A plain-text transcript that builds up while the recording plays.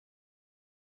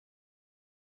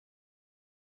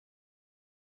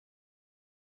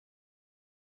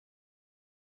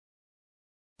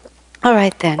All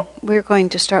right then, we're going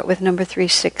to start with number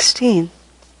 316.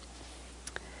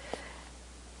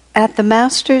 At the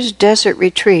Master's Desert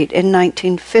Retreat in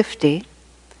 1950,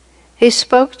 he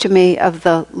spoke to me of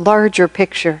the larger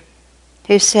picture.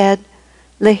 He said,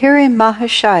 Lahiri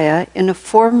Mahashaya in a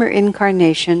former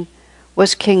incarnation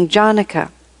was King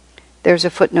Janaka. There's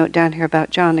a footnote down here about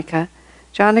Janaka.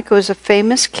 Janaka was a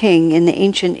famous king in the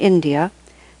ancient India.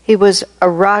 He was a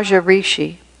Raja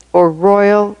Rishi, or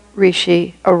royal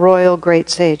Rishi, a royal great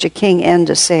sage, a king and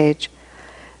a sage.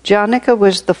 Janaka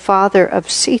was the father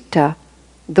of Sita,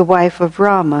 the wife of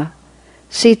Rama.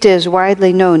 Sita is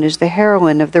widely known as the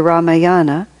heroine of the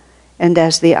Ramayana and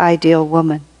as the ideal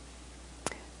woman.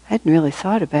 I hadn't really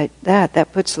thought about that.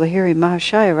 That puts Lahiri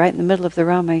Mahashaya right in the middle of the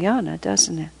Ramayana,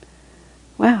 doesn't it?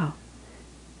 Wow.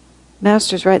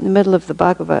 Master's right in the middle of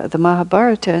the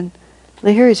Mahabharata, and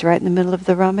Lahiri's right in the middle of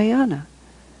the Ramayana.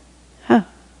 Huh.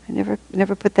 I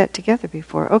never put that together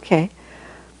before. Okay.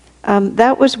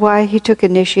 That was why he took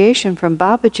initiation from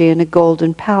Babaji in a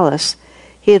golden palace.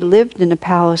 He had lived in a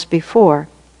palace before.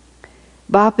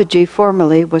 Babaji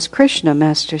formerly was Krishna,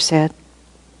 Master said.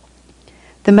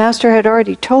 The Master had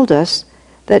already told us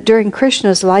that during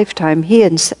Krishna's lifetime he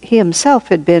himself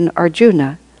had been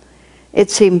Arjuna.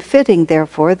 It seemed fitting,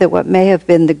 therefore, that what may have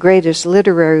been the greatest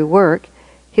literary work,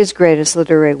 his greatest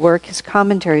literary work, his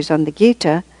commentaries on the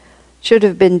Gita, should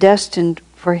have been destined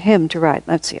for him to write.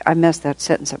 Let's see, I messed that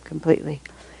sentence up completely.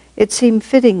 It seemed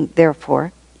fitting,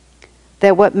 therefore,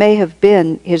 that what may have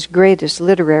been his greatest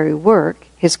literary work,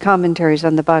 his commentaries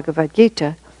on the Bhagavad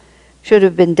Gita, should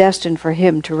have been destined for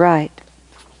him to write.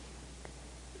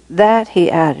 That, he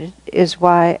added, is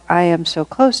why I am so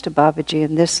close to Babaji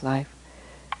in this life.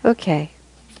 Okay,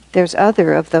 there's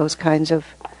other of those kinds of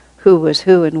who was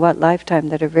who in what lifetime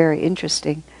that are very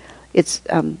interesting. It's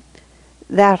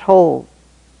that whole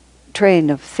train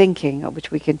of thinking,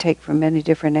 which we can take from many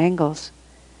different angles,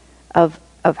 of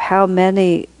how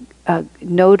many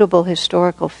notable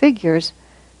historical figures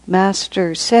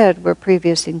Master said were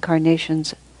previous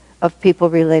incarnations of people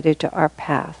related to our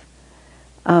path.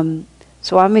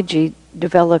 Swamiji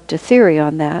developed a theory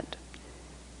on that,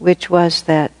 which was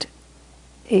that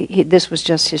this was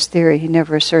just his theory. He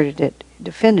never asserted it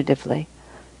definitively.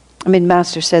 I mean,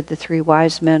 Master said the three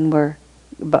wise men were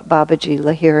Babaji,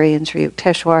 Lahiri, and Sri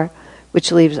Yukteswar,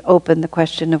 which leaves open the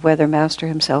question of whether Master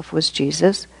himself was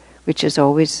Jesus, which is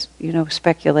always,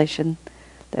 speculation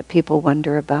that people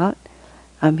wonder about.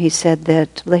 He said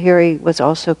that Lahiri was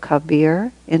also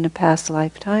Kabir in a past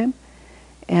lifetime,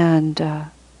 and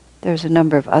there's a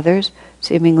number of others.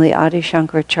 Seemingly Adi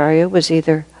Shankaracharya was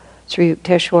either Sri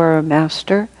Yukteswar or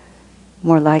Master,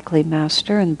 more likely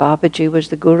Master, and Babaji was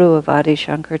the guru of Adi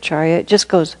Shankaracharya. It just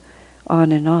goes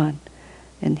on.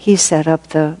 And he set up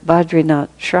the Badrinath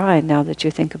shrine. Now that you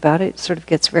think about it, it sort of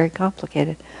gets very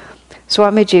complicated.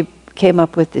 Swamiji came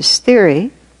up with this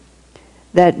theory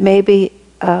that maybe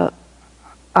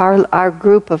our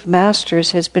group of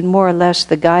masters has been more or less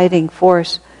the guiding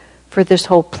force for this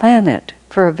whole planet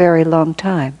for a very long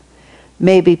time.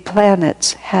 Maybe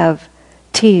planets have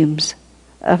teams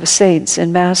of saints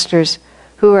and masters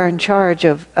who are in charge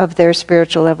of their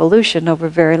spiritual evolution over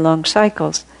very long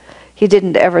cycles. He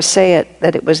didn't ever say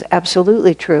that it was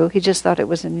absolutely true. He just thought it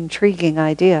was an intriguing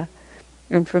idea.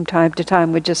 And from time to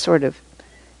time would just sort of,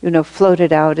 float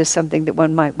it out as something that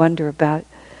one might wonder about.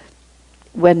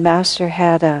 When Master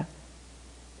had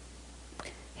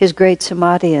his great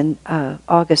samadhi in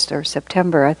August or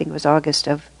September, I think it was August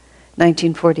of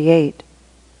 1948,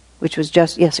 which was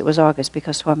it was August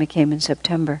because Swami came in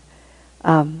September.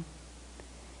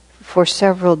 For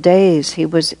several days he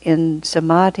was in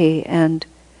samadhi and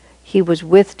he was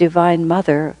with Divine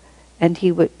Mother, and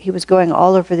he was going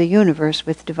all over the universe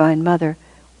with Divine Mother.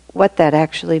 What that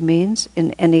actually means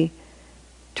in any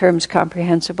terms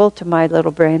comprehensible to my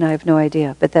little brain, I have no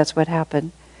idea, but that's what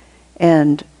happened.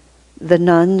 And the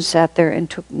nuns sat there and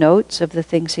took notes of the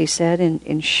things he said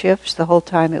in shifts the whole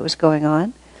time it was going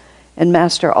on. And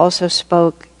Master also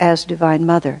spoke as Divine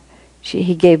Mother.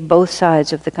 He gave both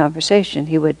sides of the conversation.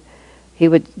 He would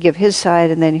give his side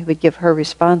and then he would give her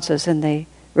responses, and they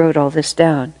wrote all this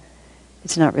down.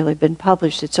 It's not really been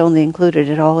published. It's only included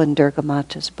it all in Durga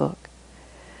Mata's book.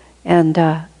 And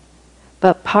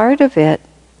but part of it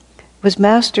was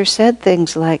Master said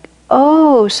things like,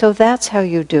 "Oh, so that's how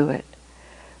you do it,"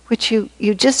 which you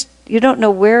don't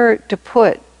know where to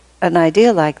put an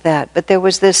idea like that. But there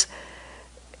was this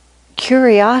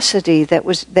curiosity that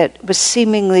was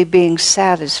seemingly being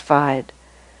satisfied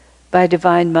by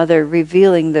Divine Mother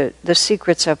revealing the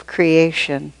secrets of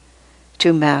creation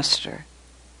to Master.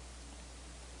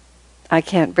 I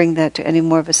can't bring that to any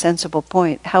more of a sensible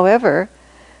point. However,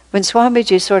 when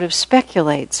Swamiji sort of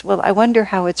speculates, well, I wonder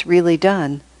how it's really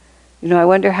done. I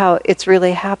wonder how it's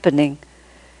really happening.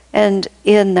 And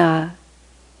in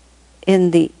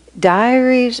the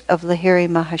diaries of Lahiri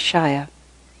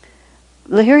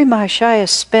Mahashaya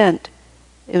spent,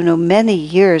 many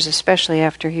years, especially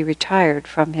after he retired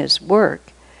from his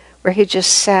work, where he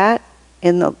just sat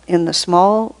in the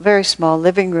small, very small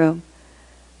living room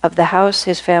of the house,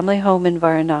 his family home in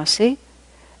Varanasi,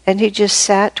 and he just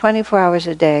sat 24 hours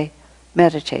a day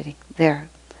meditating there.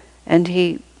 And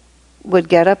he would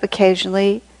get up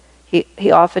occasionally.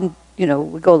 He often,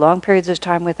 would go long periods of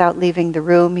time without leaving the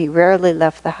room. He rarely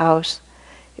left the house,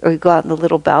 or he'd go out on the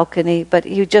little balcony, but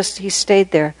he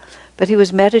stayed there. But he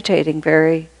was meditating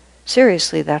very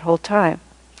seriously that whole time.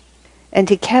 And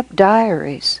he kept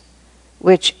diaries,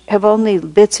 which have only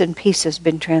bits and pieces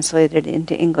been translated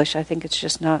into English. I think it's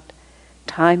just not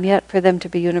time yet for them to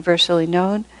be universally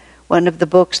known. One of the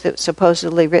books that's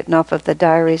supposedly written off of the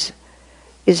diaries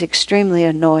is extremely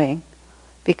annoying,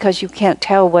 because you can't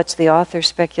tell what's the author's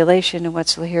speculation and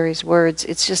what's Lahiri's words.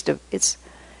 It's just it's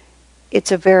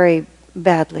a very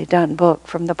badly done book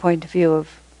from the point of view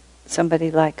of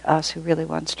somebody like us who really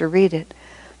wants to read it.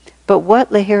 But what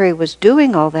Lahiri was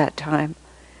doing all that time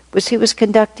was he was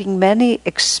conducting many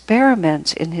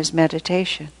experiments in his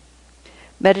meditation,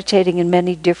 meditating in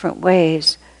many different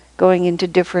ways, going into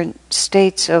different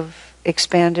states of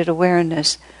expanded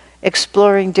awareness,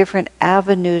 exploring different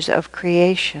avenues of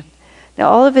creation. Now,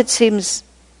 all of it seems,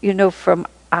 from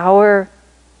our,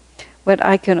 what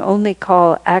I can only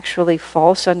call actually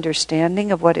false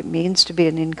understanding of what it means to be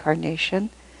an incarnation.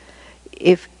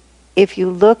 If you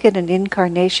look at an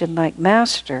incarnation like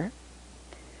Master,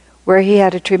 where he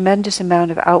had a tremendous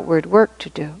amount of outward work to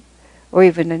do, or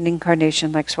even an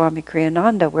incarnation like Swami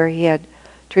Kriyananda, where he had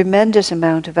tremendous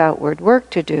amount of outward work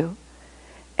to do,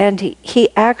 and he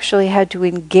actually had to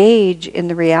engage in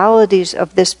the realities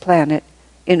of this planet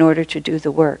in order to do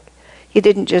the work. He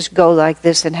didn't just go like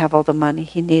this and have all the money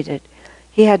he needed.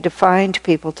 He had to find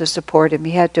people to support him.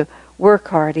 He had to work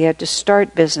hard. He had to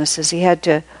start businesses. He had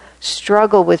to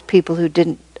struggle with people who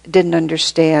didn't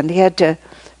understand. He had to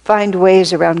find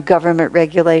ways around government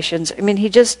regulations. I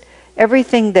mean,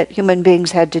 everything that human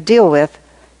beings had to deal with,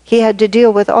 he had to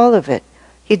deal with all of it.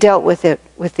 He dealt with it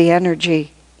with the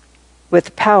energy,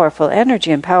 with powerful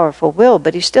energy and powerful will,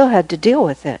 but he still had to deal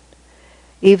with it.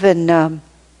 Even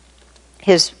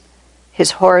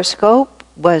his horoscope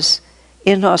was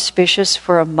inauspicious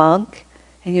for a monk,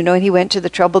 and he went to the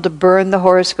trouble to burn the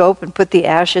horoscope and put the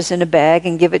ashes in a bag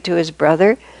and give it to his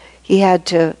brother. He had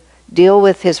to deal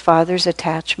with his father's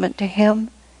attachment to him.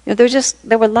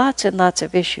 There were lots and lots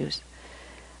of issues.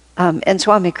 And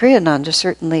Swami Kriyananda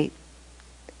certainly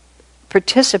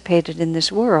participated in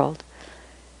this world.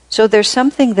 So there's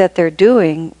something that they're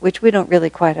doing which we don't really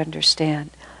quite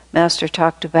understand. Master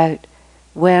talked about,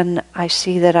 when I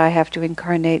see that I have to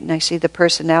incarnate and I see the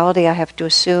personality I have to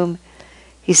assume,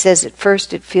 he says at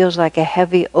first it feels like a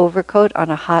heavy overcoat on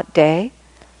a hot day,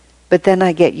 but then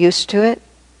I get used to it.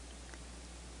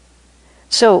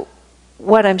 So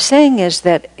what I'm saying is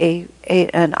that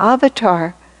an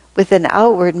avatar with an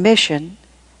outward mission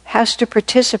has to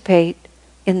participate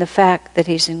in the fact that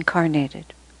he's incarnated.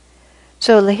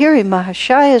 So Lahiri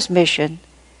Mahashaya's mission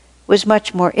was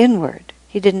much more inward.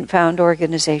 He didn't found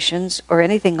organizations or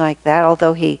anything like that,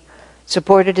 although he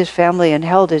supported his family and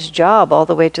held his job all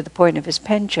the way to the point of his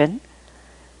pension.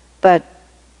 But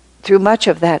through much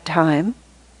of that time,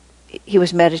 he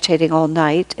was meditating all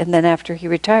night, and then after he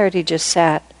retired, he just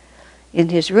sat in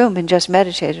his room and just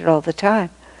meditated all the time.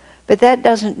 But that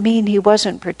doesn't mean he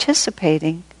wasn't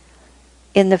participating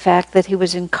in the fact that he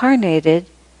was incarnated,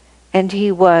 and he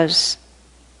was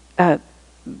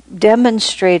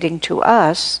demonstrating to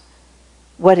us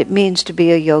what it means to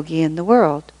be a yogi in the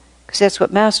world. Because that's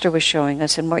what Master was showing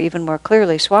us, and even more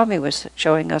clearly Swami was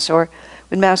showing us. Or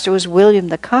when Master was William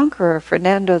the Conqueror,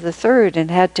 Fernando III,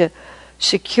 and had to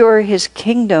secure his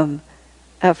kingdom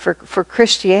for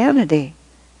Christianity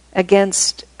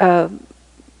against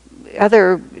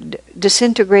other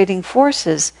disintegrating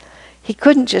forces, he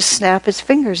couldn't just snap his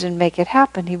fingers and make it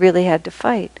happen. He really had to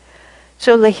fight.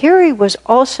 So Lahiri was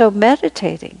also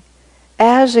meditating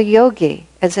as a yogi,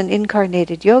 as an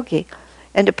incarnated yogi.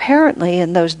 And apparently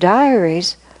in those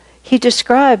diaries, he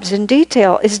describes in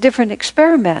detail his different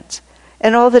experiments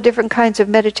and all the different kinds of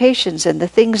meditations and the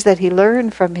things that he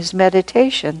learned from his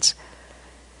meditations.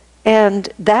 And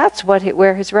that's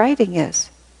where his writing is.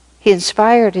 He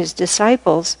inspired his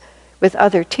disciples with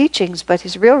other teachings, but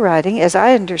his real writing, as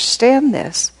I understand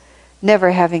this,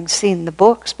 never having seen the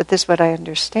books, but this is what I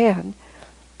understand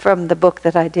from the book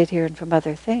that I did here and from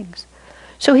other things.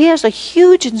 So he has a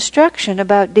huge instruction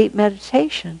about deep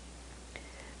meditation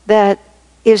that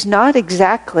is not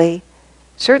exactly,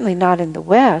 certainly not in the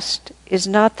West, is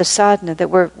not the sadhana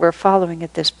that we're following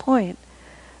at this point.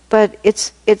 But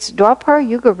it's Dwapara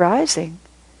Yuga rising.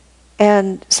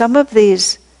 And some of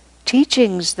these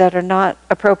teachings that are not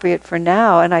appropriate for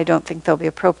now, and I don't think they'll be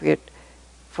appropriate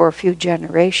for a few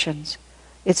generations.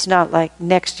 It's not like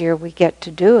next year we get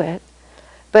to do it.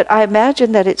 But I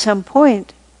imagine that at some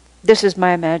point, this is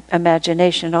my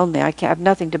imagination only, I have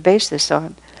nothing to base this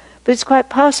on, but it's quite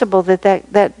possible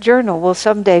that journal will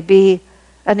someday be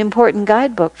an important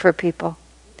guidebook for people.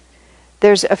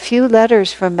 There's a few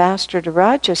letters from Master to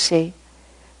Rajasi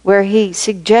where he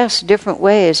suggests different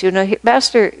ways.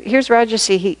 Master, here's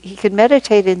Rajasi, he can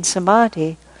meditate in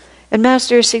samadhi, and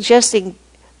Master is suggesting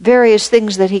various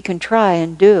things that he can try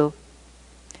and do.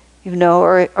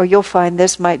 Or you'll find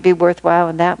this might be worthwhile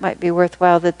and that might be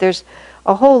worthwhile, that there's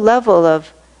a whole level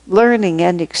of learning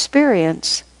and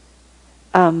experience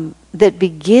that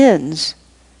begins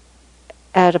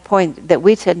at a point that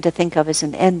we tend to think of as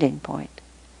an ending point.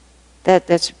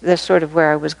 That's sort of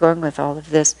where I was going with all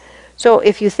of this. So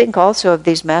if you think also of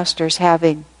these masters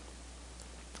having,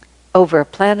 over a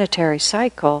planetary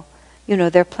cycle,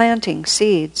 they're planting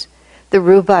seeds. The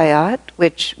Rubaiyat,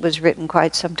 which was written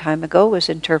quite some time ago, was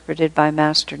interpreted by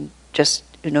Master just,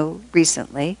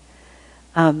 recently.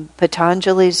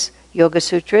 Patanjali's Yoga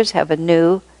Sutras have a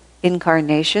new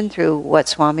incarnation through what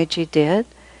Swamiji did.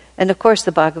 And of course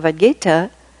the Bhagavad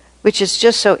Gita, which is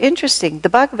just so interesting. The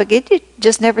Bhagavad Gita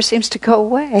just never seems to go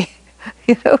away.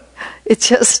 Here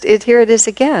it is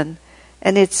again.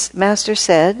 And Master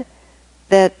said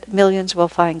that millions will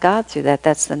find God through that.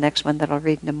 That's the next one that I'll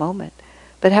read in a moment.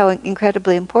 But how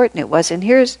incredibly important it was. And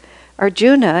here's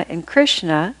Arjuna and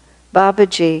Krishna,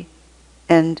 Babaji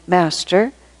and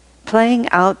Master, playing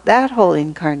out that whole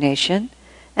incarnation.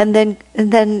 And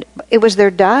then it was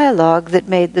their dialogue that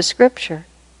made the scripture.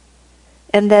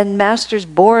 And then Master's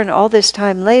born all this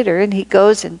time later, and he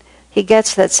goes and he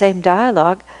gets that same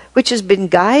dialogue, which has been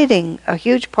guiding a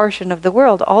huge portion of the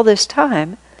world all this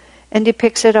time, and he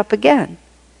picks it up again.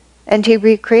 And he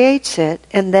recreates it,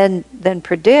 and then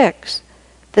predicts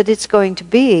that it's going to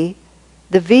be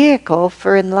the vehicle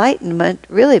for enlightenment,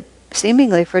 really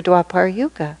seemingly for Dwapara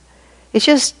Yuga. It's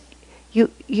just,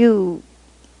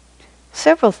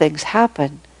 several things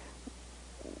happen.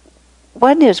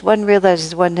 One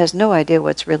realizes one has no idea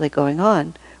what's really going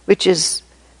on, which is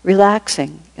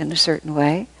relaxing in a certain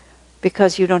way,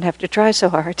 because you don't have to try so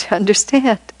hard to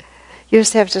understand. You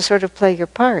just have to sort of play your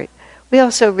part. We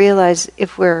also realize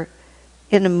if we're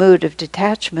in a mood of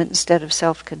detachment instead of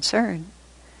self-concern,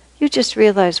 you just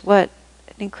realize what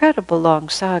an incredible long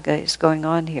saga is going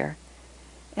on here.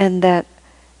 And that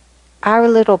our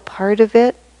little part of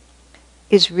it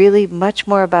is really much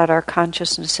more about our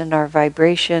consciousness and our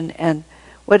vibration, and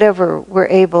whatever we're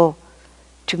able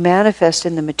to manifest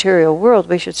in the material world,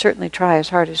 we should certainly try as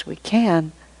hard as we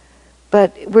can.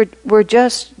 But we're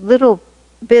just little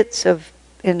bits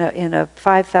in a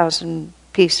 5,000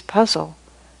 piece puzzle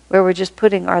where we're just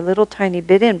putting our little tiny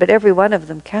bit in, but every one of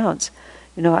them counts.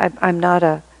 I'm not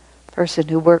a person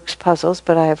who works puzzles,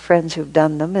 but I have friends who've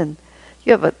done them, and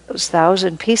you have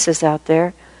 1,000 pieces out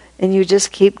there, and you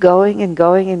just keep going and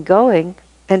going and going,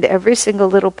 and every single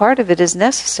little part of it is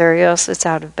necessary, else it's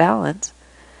out of balance.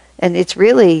 And it's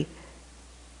really,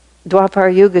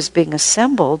 Dwapara Yuga is being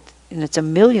assembled, and it's a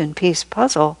 1,000,000-piece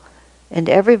puzzle, and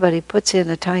everybody puts in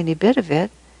a tiny bit of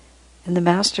it, and the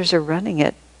masters are running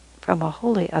it from a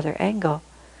wholly other angle.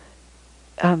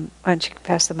 Why don't you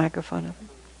pass the microphone over?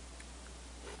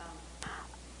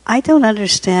 I don't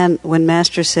understand when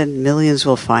Master said millions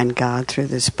will find God through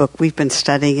this book. We've been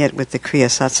studying it with the Kriya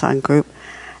Satsang group,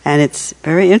 and it's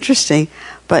very interesting.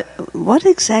 But what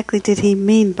exactly did he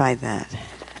mean by that?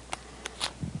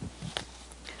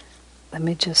 Let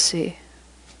me just see.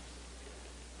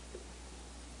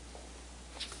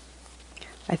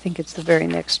 I think it's the very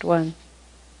next one.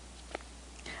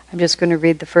 I'm just going to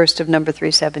read the first of number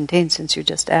 317 since you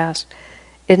just asked.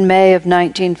 In May of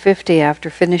 1950, after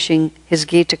finishing his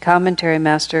Gita commentary,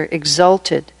 Master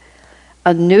exulted.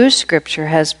 A new scripture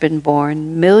has been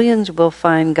born. Millions will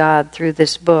find God through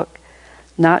this book.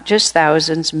 Not just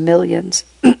thousands, millions.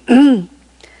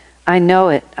 I know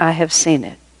it. I have seen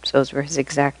it. Those were his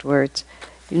exact words.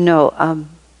 When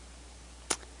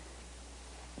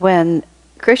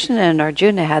Krishna and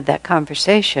Arjuna had that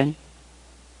conversation,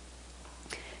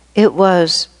 it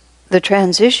was the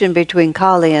transition between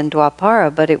Kali and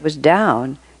Dwapara, but it was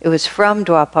down. It was from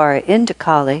Dwapara into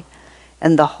Kali,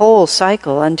 and the whole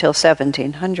cycle until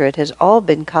 1700 has all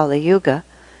been Kali Yuga.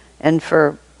 And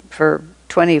for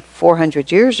 2,400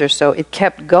 years or so, it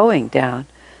kept going down.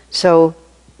 So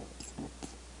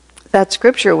that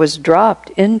scripture was dropped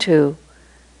into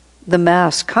the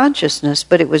mass consciousness,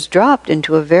 but it was dropped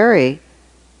into a very,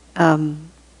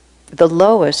 the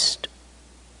lowest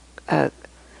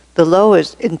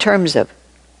in terms of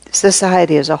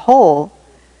society as a whole,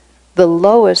 the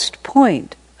lowest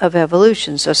point of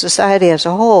evolution. So society as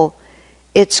a whole,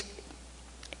 its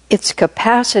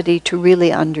capacity to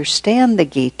really understand the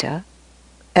Gita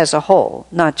as a whole,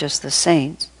 not just the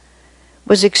saints,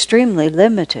 was extremely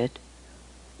limited.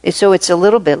 So it's a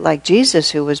little bit like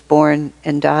Jesus, who was born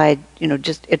and died,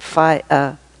 just it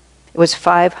was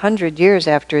 500 years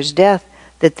after his death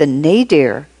that the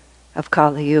nadir of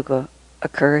Kali Yuga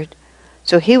occurred.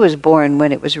 So he was born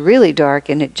when it was really dark,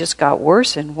 and it just got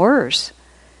worse and worse.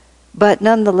 But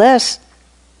nonetheless,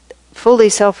 fully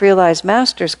self-realized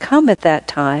masters come at that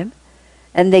time,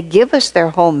 and they give us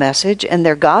their whole message, and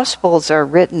their Gospels are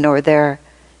written, or their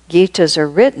Gitas are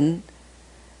written,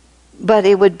 but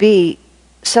it would be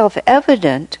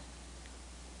self-evident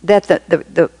that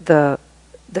the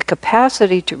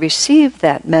capacity to receive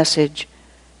that message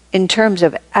in terms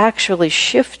of actually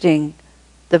shifting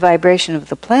the vibration of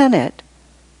the planet,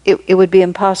 it would be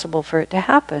impossible for it to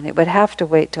happen. It would have to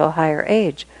wait till a higher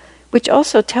age, which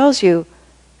also tells you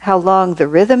how long the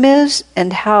rhythm is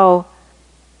and how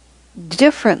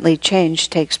differently change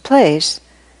takes place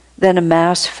than a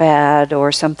mass fad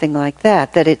or something like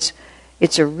that, that it's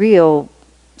a real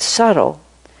subtle.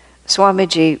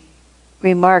 Swamiji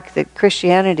remarked that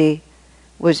Christianity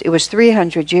was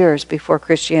 300 years before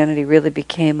Christianity really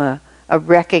became a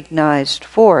recognized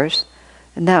force,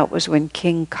 and that was when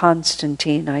King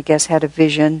Constantine, I guess, had a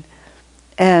vision,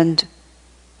 and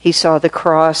he saw the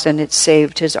cross and it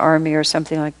saved his army or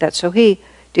something like that. So he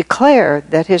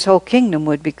declared that his whole kingdom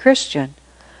would be Christian.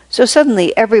 So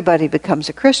suddenly everybody becomes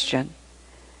a Christian.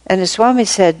 And as Swami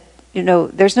said,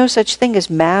 there's no such thing as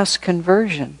mass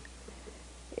conversion.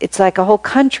 It's like a whole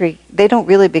country, they don't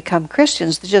really become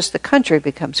Christians, just the country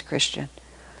becomes Christian.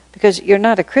 Because you're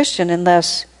not a Christian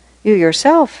unless you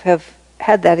yourself have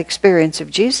had that experience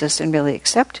of Jesus and really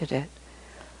accepted it.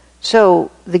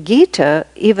 So the Gita,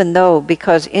 even though,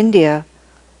 because India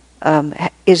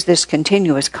is this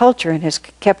continuous culture and has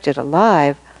kept it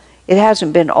alive, it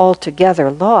hasn't been altogether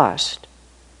lost.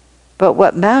 But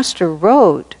what Master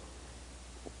wrote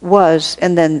was,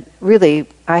 and then really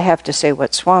I have to say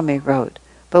what Swami wrote,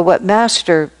 but what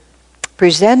Master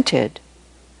presented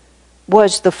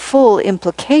was the full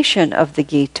implication of the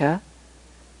Gita,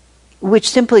 which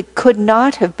simply could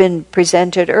not have been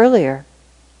presented earlier.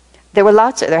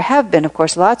 There have been, of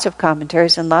course, lots of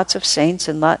commentaries and lots of saints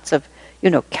and lots of,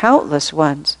 countless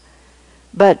ones.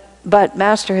 But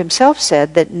Master himself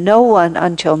said that no one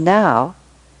until now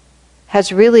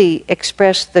has really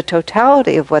expressed the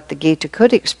totality of what the Gita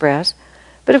could express.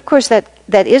 But of course that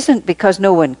isn't because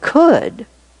no one could,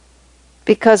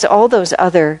 because all those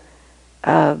other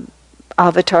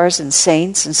avatars and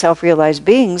saints and self-realized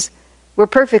beings were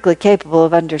perfectly capable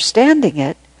of understanding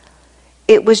it.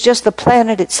 It was just the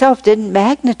planet itself didn't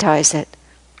magnetize it,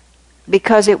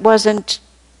 because there was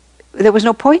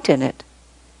no point in it.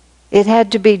 It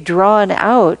had to be drawn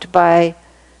out by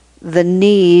the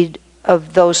need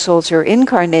of those souls who are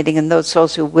incarnating and those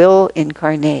souls who will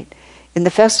incarnate. In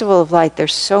the Festival of Light,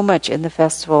 there's so much in the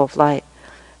Festival of Light.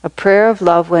 A prayer of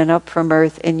love went up from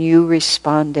earth and you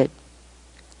responded.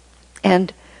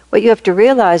 And what you have to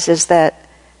realize is that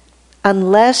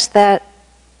unless that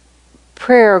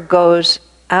prayer goes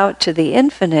out to the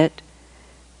infinite,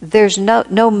 there's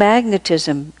no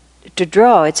magnetism to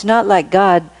draw. It's not like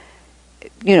God,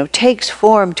 takes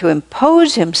form to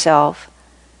impose himself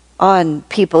on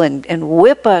people and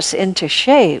whip us into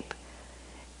shape.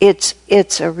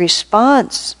 It's a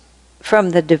response from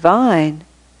the divine,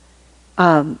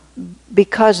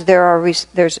 because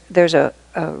there's a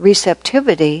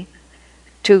receptivity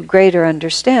to greater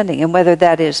understanding, and whether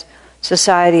that is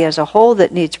society as a whole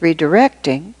that needs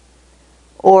redirecting,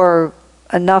 or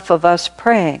enough of us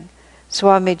praying.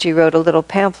 Swamiji wrote a little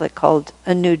pamphlet called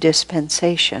A New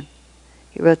Dispensation.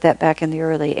 He wrote that back in the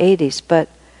early 80s, but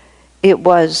it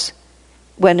was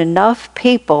when enough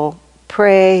people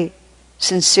pray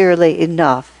sincerely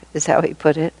enough, is how he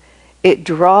put it, it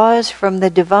draws from the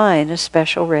divine a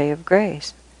special ray of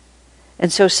grace.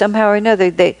 And so somehow or another,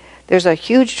 there's a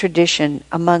huge tradition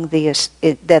among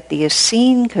that the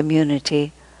Essene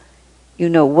community,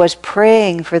 was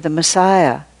praying for the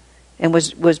Messiah and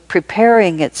was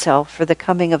preparing itself for the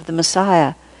coming of the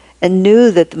Messiah, and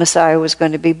knew that the Messiah was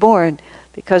going to be born,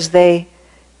 because they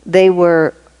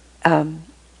were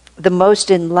the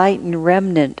most enlightened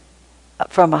remnant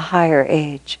from a higher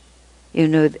age.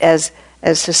 As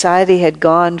society had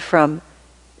gone from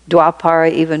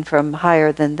Dwapara, even from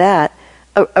higher than that,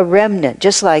 a remnant,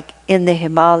 just like in the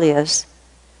Himalayas,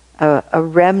 a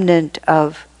remnant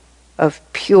of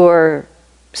pure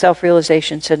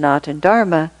self-realization, Sanatana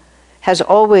Dharma, has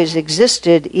always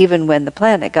existed even when the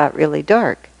planet got really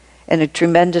dark. And a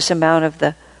tremendous amount of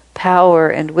the power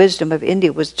and wisdom of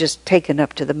India was just taken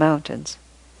up to the mountains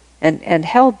and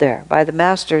held there by the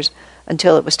masters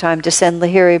until it was time to send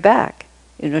Lahiri back,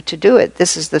 to do it.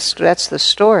 That's the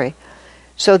story.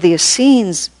 So the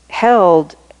Essenes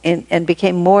held and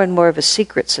became more and more of a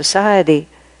secret society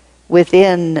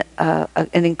within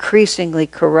an increasingly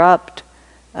corrupt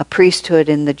priesthood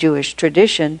in the Jewish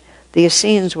tradition. The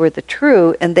Essenes were the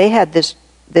true, and they had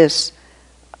this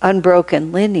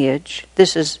unbroken lineage.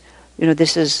 This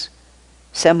is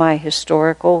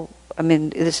semi-historical. I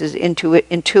mean, this is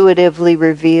intuitively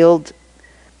revealed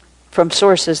from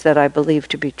sources that I believe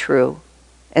to be true,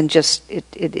 and just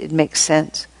it makes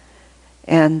sense.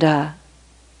 And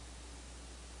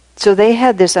so they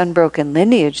had this unbroken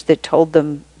lineage that told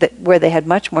them that where they had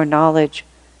much more knowledge,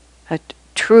 a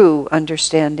true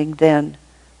understanding than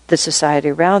the society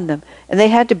around them, and they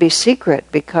had to be secret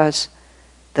because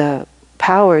the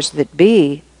powers that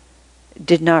be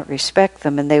did not respect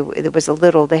them, and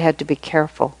they had to be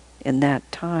careful in that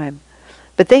time.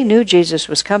 But they knew Jesus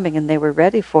was coming, and they were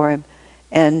ready for him,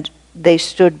 and they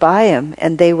stood by him,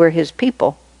 and they were his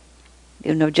people.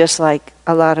 Just like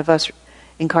a lot of us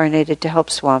incarnated to help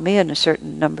Swami, and a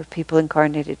certain number of people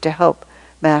incarnated to help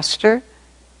Master,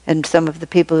 and some of the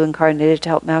people who incarnated to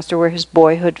help Master were his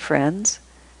boyhood friends.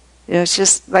 It's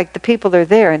just like the people are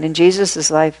there, and in Jesus'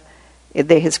 life,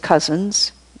 his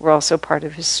cousins were also part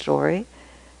of his story.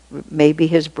 Maybe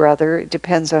his brother. It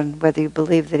depends on whether you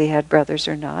believe that he had brothers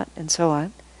or not, and so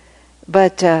on.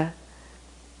 But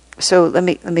so let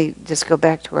me just go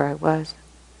back to where I was.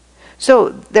 So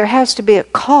there has to be a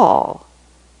call,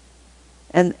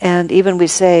 and even we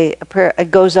say a prayer.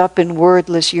 It goes up in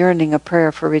wordless yearning, a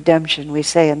prayer for redemption. We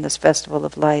say in this festival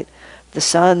of light, the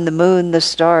sun, the moon, the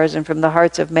stars, and from the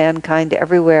hearts of mankind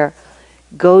everywhere,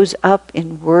 goes up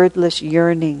in wordless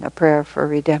yearning, a prayer for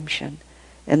redemption.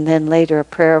 And then later a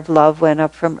prayer of love went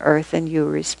up from earth, and you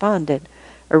responded.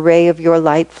 A ray of your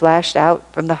light flashed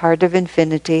out from the heart of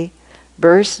infinity,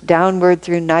 burst downward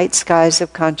through night skies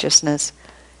of consciousness,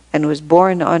 and was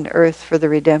born on earth for the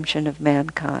redemption of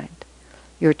mankind.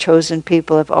 Your chosen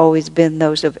people have always been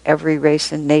those of every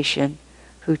race and nation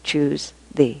who choose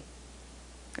thee.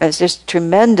 There's just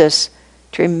tremendous,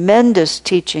 tremendous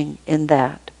teaching in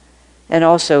that. And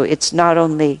also, it's not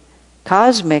only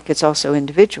cosmic, it's also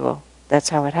individual. That's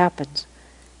how it happens.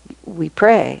 We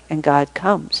pray, and God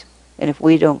comes. And if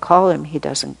we don't call him, he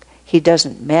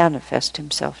doesn't manifest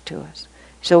himself to us.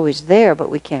 He's always there, but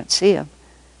we can't see him,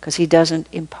 because he doesn't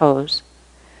impose.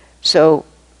 So,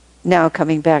 now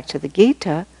coming back to the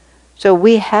Gita, so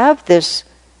we have this,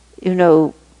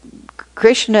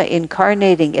 Krishna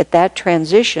incarnating at that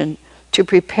transition to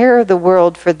prepare the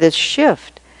world for this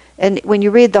shift. And when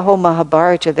you read the whole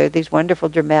Mahabharata, there are these wonderful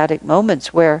dramatic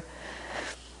moments where,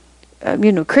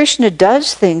 Krishna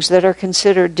does things that are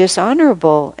considered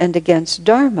dishonorable and against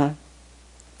Dharma.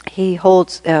 He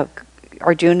holds,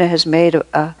 Arjuna has made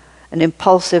an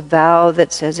impulsive vow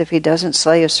that says if he doesn't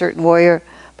slay a certain warrior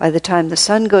by the time the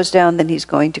sun goes down, then he's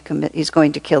going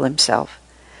to kill himself.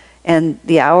 And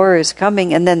the hour is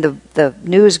coming, and then the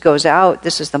news goes out.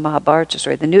 This is the Mahabharata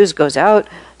story. The news goes out,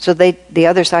 so the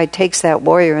other side takes that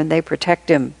warrior and they protect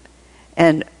him.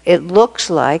 And it looks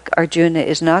like Arjuna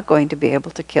is not going to be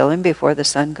able to kill him before the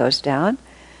sun goes down,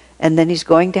 and then he's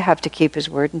going to have to keep his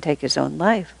word and take his own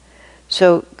life.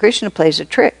 So Krishna plays a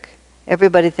trick.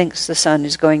 Everybody thinks the sun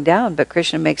is going down, but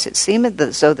Krishna makes it seem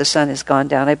as though the sun has gone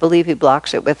down. I believe he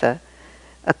blocks it with a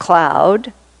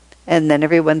cloud, and then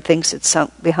everyone thinks it's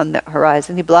sunk behind the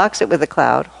horizon. He blocks it with a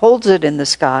cloud, holds it in the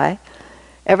sky.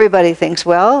 Everybody thinks,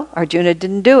 well, Arjuna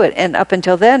didn't do it. And up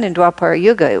until then, in Dwapara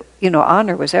Yuga,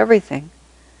 honor was everything.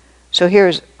 So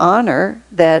here's honor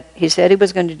that he said he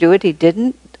was going to do it. He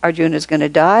didn't. Arjuna's going to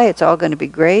die. It's all going to be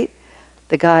great.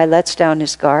 The guy lets down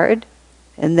his guard.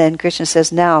 And then Krishna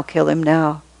says, now, kill him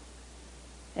now.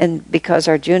 And because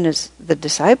Arjuna's the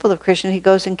disciple of Krishna, he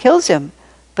goes and kills him.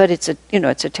 But it's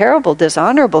a terrible,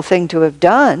 dishonorable thing to have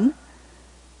done.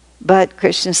 But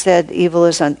Krishna said, evil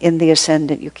is in the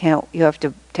ascendant. You have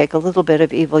to take a little bit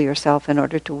of evil yourself in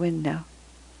order to win now.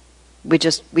 We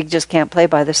just can't play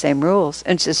by the same rules.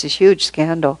 And it's just a huge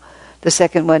scandal. The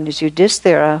second one is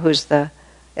Yudhishthira, who's the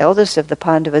eldest of the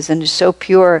Pandavas, and is so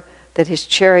pure that his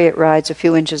chariot rides a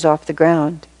few inches off the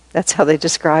ground. That's how they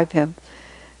describe him.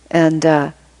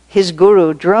 And his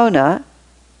guru, Drona,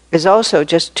 is also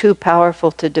just too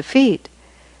powerful to defeat.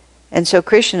 And so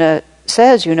Krishna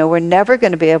says, we're never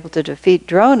going to be able to defeat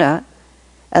Drona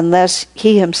unless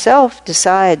he himself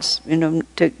decides,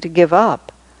 to give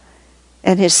up.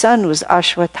 And his son was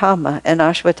Ashwatthama, and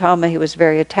Ashwatthama he was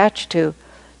very attached to.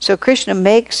 So Krishna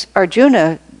makes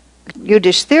Arjuna,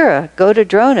 Yudhishthira, go to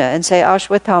Drona and say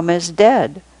Ashwatthama is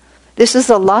dead. This is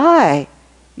a lie.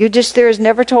 Yudhishthira has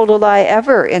never told a lie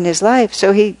ever in his life.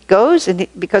 So he goes, and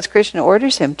because Krishna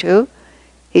orders him to,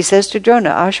 he says to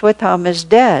Drona, Ashwatthama is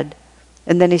dead.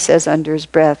 And then he says under his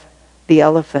breath, the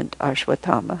elephant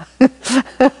Ashwatthama.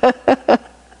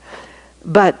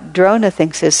 But Drona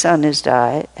thinks his son has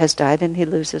died, and he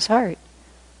loses heart.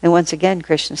 And once again,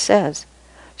 Krishna says.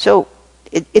 So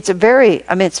it's a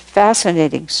it's a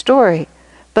fascinating story.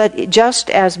 But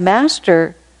just as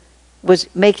Master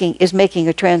is making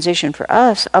a transition for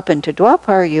us up into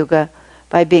Dwapara Yuga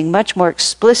by being much more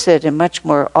explicit and much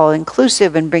more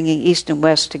all-inclusive and bringing East and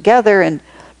West together and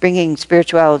bringing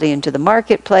spirituality into the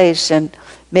marketplace and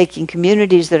making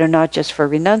communities that are not just for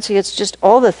renunciates, just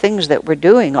all the things that we're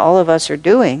doing, all of us are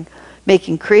doing,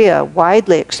 making Kriya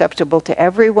widely acceptable to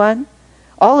everyone.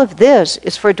 All of this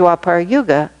is for Dwapara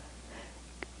Yuga.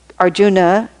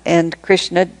 Arjuna and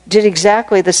Krishna did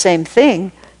exactly the same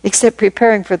thing, except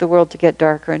preparing for the world to get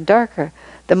darker and darker.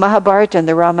 The Mahabharata and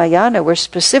the Ramayana were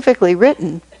specifically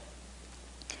written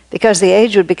because the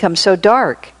age would become so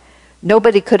dark.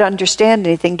 Nobody could understand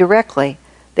anything directly.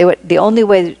 The only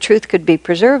way that truth could be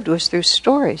preserved was through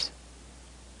stories.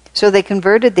 So they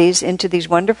converted these into these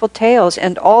wonderful tales,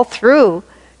 and all through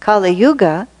Kali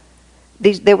Yuga,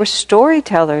 they were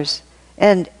storytellers.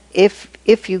 And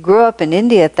if you grew up in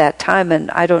India at that time,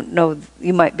 and I don't know,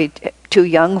 you might be too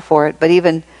young for it, but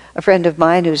even a friend of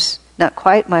mine who's not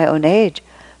quite my own age,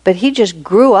 but he just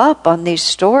grew up on these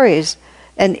stories,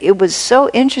 and it was so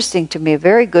interesting to me. A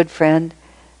very good friend.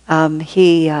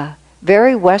 He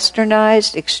very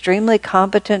westernized, extremely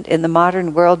competent in the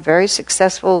modern world, very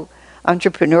successful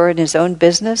entrepreneur in his own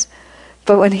business.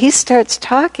 But when he starts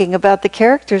talking about the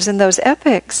characters in those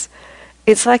epics,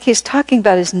 it's like he's talking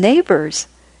about his neighbors.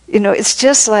 It's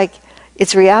just like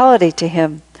it's reality to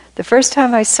him. The first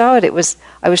time I saw it,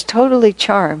 I was totally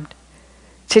charmed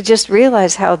to just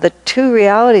realize how the two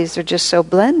realities are just so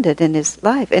blended in his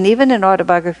life. And even in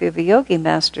Autobiography of a Yogi,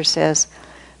 Master says,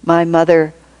 my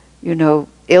mother,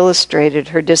 illustrated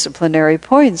her disciplinary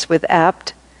points with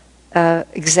apt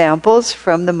examples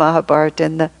from the Mahabharata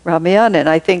and the Ramayana. And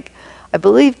I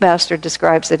believe Master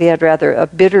describes that he had rather a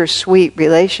bittersweet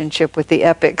relationship with the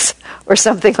epics or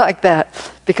something like that,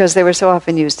 because they were so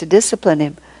often used to discipline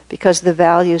him, because the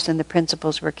values and the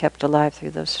principles were kept alive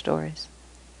through those stories.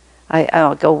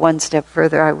 I'll go one step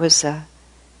further. I was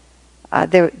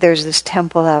there's this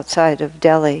temple outside of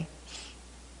Delhi.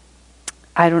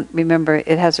 I don't remember,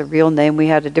 it has a real name, we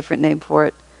had a different name for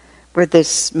it, where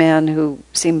this man who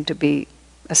seemed to be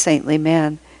a saintly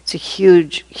man, it's a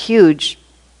huge,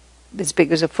 as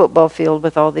big as a football field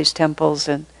with all these temples,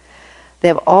 and they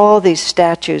have all these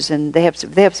statues, and they have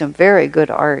some very good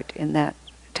art in that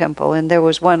temple. And there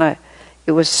was one,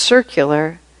 it was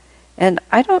circular, and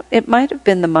it might have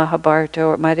been the Mahabharata,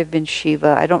 or it might have been Shiva,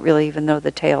 I don't really even know the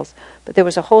tales, but there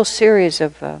was a whole series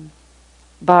of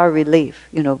bas-relief,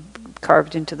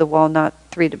 carved into the wall, not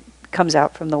comes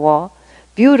out from the wall.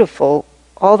 Beautiful,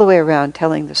 all the way around,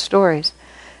 telling the stories.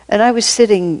 And I was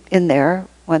sitting in there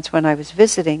once when I was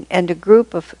visiting, and a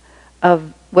group of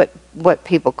what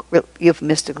people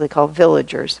euphemistically call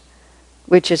villagers,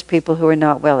 which is people who are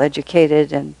not well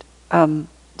educated and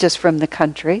just from the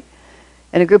country.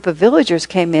 And a group of villagers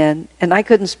came in, and I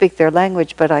couldn't speak their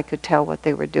language, but I could tell what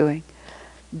they were doing.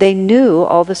 They knew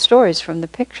all the stories from the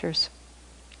pictures.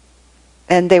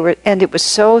 And it was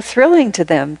so thrilling to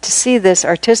them to see this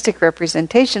artistic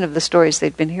representation of the stories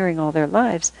they'd been hearing all their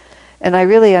lives. And I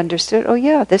really understood, oh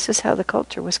yeah, this is how the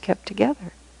culture was kept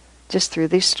together, just through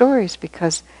these stories,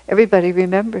 because everybody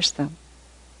remembers them.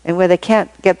 And where they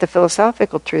can't get the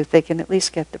philosophical truth, they can at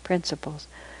least get the principles.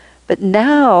 But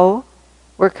now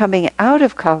we're coming out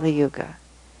of Kali Yuga,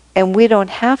 and we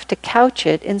don't have to couch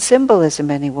it in symbolism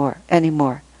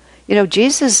anymore.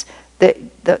 Jesus,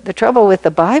 the trouble with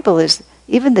the Bible is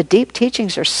even the deep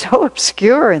teachings are so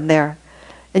obscure in there.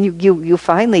 And you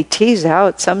finally tease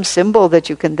out some symbol that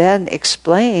you can then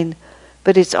explain,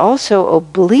 but it's also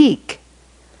oblique.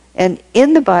 And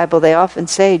in the Bible they often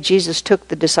say Jesus took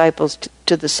the disciples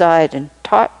to the side and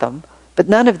taught them, but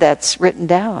none of that's written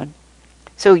down.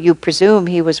 So you presume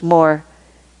he was more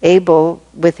able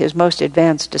with his most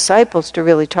advanced disciples to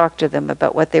really talk to them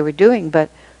about what they were doing, but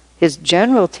his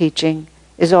general teaching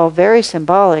is all very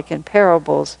symbolic and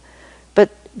parables. But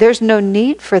there's no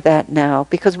need for that now,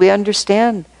 because we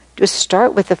understand. Just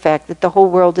start with the fact that the whole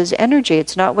world is energy.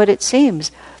 It's not what it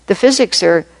seems. The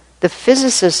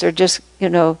physicists are just,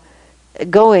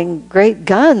 going great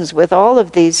guns with all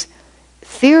of these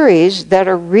theories that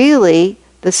are really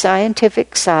the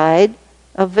scientific side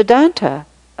of Vedanta,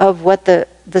 of what the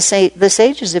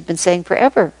sages have been saying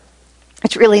forever.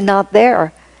 It's really not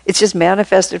there. It's just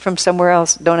manifested from somewhere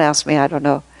else. Don't ask me, I don't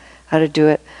know how to do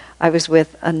it. I was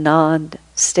with Anand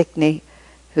Stickney,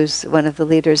 who's one of the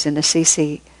leaders in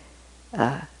Assisi.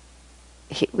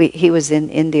 He was in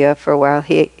India for a while.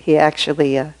 He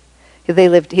actually he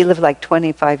lived like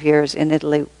 25 years in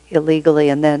Italy illegally,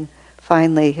 and then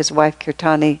finally his wife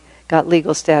Kirtani got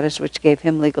legal status, which gave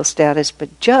him legal status.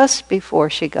 But just before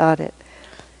she got it,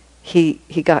 he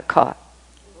got caught.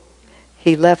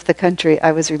 He left the country.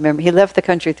 He left the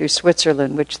country through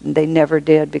Switzerland, which they never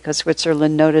did, because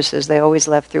Switzerland notices. They always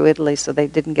left through Italy, so they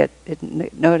didn't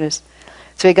notice.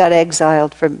 So he got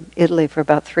exiled from Italy for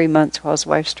about 3 months while his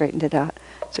wife straightened it out.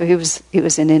 So he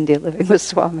was in India living with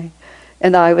Swami,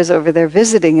 and I was over there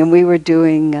visiting, and we were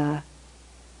doing.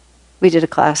 We did a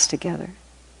class together,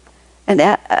 and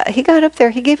he got up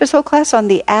there. He gave his whole class on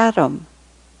the atom.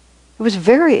 It was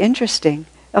very interesting.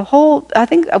 I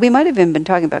think we might have even been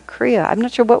talking about Kriya. I'm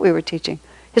not sure what we were teaching.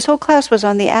 His whole class was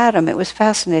on the atom. It was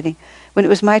fascinating. When it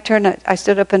was my turn, I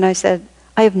stood up and I said,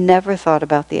 I have never thought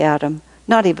about the atom,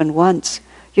 not even once.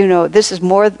 This is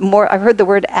more. I've heard the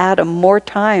word atom more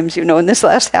times, in this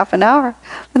last half an hour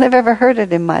than I've ever heard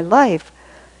it in my life.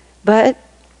 But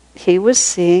he was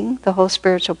seeing the whole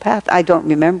spiritual path. I don't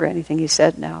remember anything he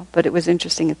said now, but it was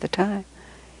interesting at the time.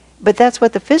 But that's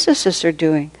what the physicists are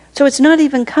doing. So it's not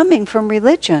even coming from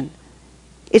religion.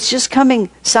 It's just coming.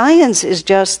 Science is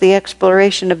just the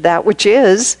exploration of that which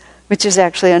is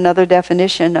actually another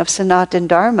definition of Sanatana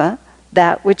Dharma,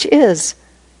 that which is.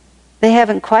 They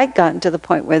haven't quite gotten to the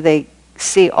point where they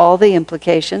see all the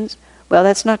implications. Well,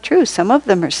 that's not true. Some of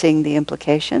them are seeing the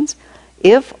implications.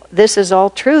 If this is all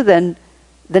true, then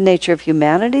the nature of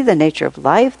humanity, the nature of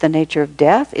life, the nature of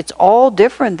death, it's all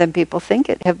different than people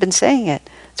have been saying it.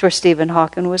 It's where Stephen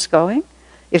Hawking was going.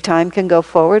 If time can go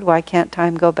forward, why can't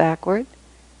time go backward?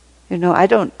 I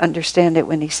don't understand it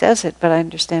when he says it, but I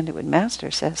understand it when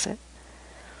Master says it.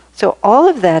 So all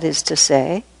of that is to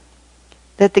say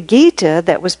that the Gita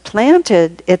that was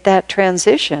planted at that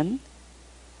transition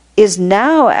is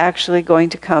now actually going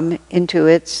to come into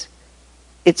its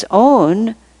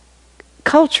own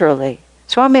culturally.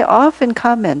 Swami often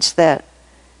comments that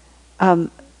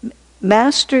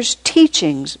Master's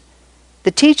teachings,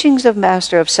 the teachings of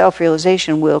Master of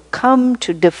self-realization, will come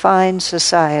to define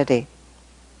society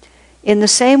in the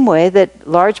same way that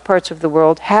large parts of the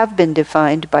world have been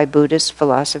defined by Buddhist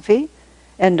philosophy,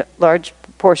 and large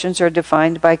portions are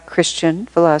defined by Christian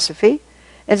philosophy.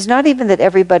 And it's not even that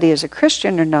everybody is a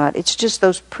Christian or not, it's just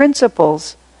those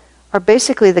principles are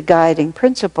basically the guiding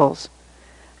principles.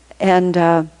 And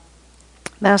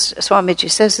Master Swamiji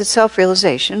says that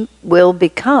self-realization will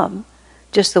become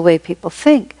just the way people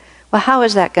think. Well, how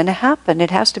is that going to happen? It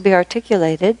has to be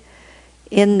articulated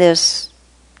in this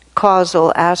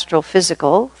causal, astral,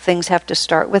 physical. Things have to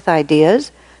start with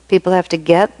ideas. People have to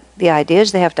get the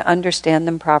ideas. They have to understand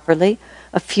them properly.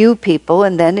 A few people,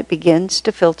 and then it begins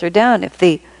to filter down. If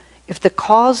the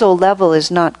causal level is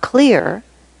not clear,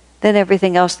 then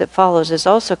everything else that follows is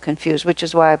also confused, which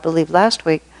is why I believe last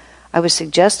week I was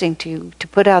suggesting to you to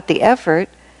put out the effort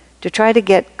to try to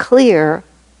get clear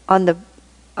on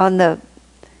the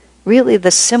really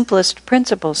the simplest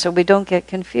principles, so we don't get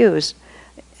confused.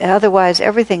 Otherwise,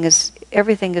 everything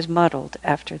is muddled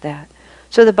after that.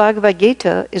 So the Bhagavad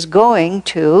Gita is going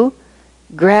to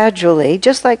gradually,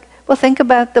 just like, well, think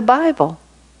about the Bible.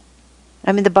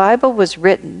 I mean, the Bible was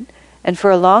written, and for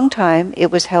a long time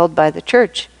it was held by the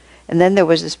church. And then there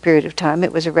was this period of time,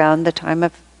 it was around the time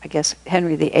of, I guess,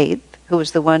 Henry VIII, who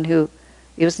was the one who,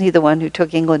 wasn't he the one who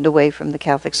took England away from the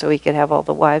Catholics so he could have all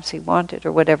the wives he wanted,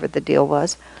 or whatever the deal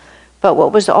was. But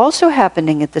what was also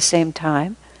happening at the same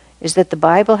time is that the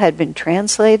Bible had been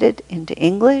translated into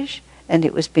English, and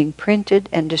it was being printed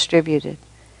and distributed.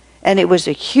 And it was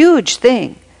a huge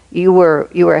thing. You were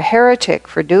a heretic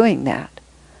for doing that.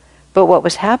 But what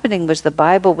was happening was the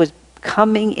Bible was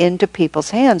coming into people's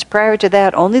hands. Prior to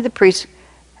that, only the priests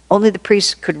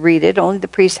could read it, only the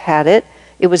priests had it.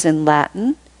 It was in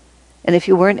Latin. And if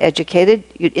you weren't educated,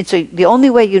 so the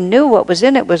only way you knew what was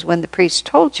in it was when the priest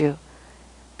told you.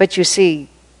 But you see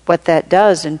what that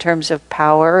does in terms of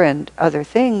power and other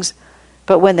things.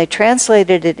 But when they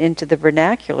translated it into the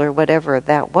vernacular, whatever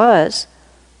that was,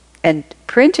 and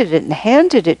printed it and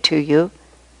handed it to you,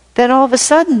 then all of a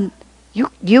sudden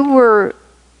you were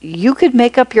you could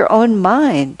make up your own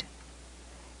mind.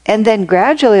 And then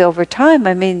gradually over time,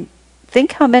 I mean,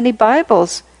 think how many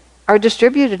Bibles are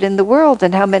distributed in the world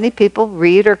and how many people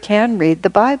read or can read the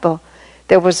Bible.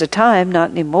 There was a time,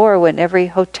 not anymore, when every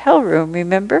hotel room,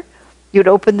 remember? You'd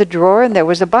open the drawer and there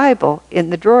was a Bible in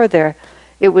the drawer there.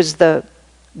 It was the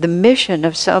mission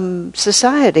of some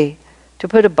society to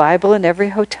put a Bible in every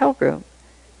hotel room.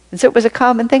 And so it was a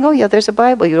common thing. Oh yeah, there's a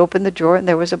Bible. You'd open the drawer and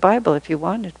there was a Bible if you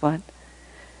wanted one.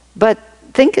 But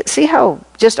see how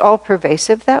just all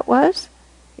pervasive that was?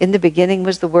 In the beginning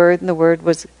was the Word, and the Word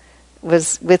was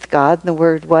with God, and the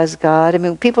Word was God. I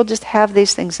mean, people just have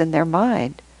these things in their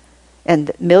mind.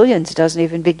 And millions doesn't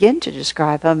even begin to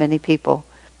describe how many people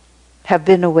have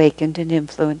been awakened and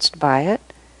influenced by it.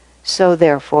 So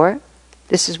therefore,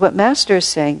 this is what Master is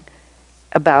saying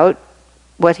about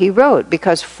what he wrote,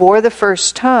 because for the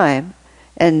first time,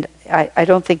 and I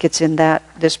don't think it's in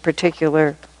this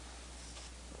particular.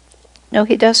 No,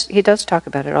 he does talk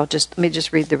about it. Let me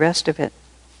just read the rest of it.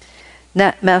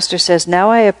 Master says, now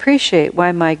I appreciate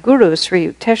why my Guru, Sri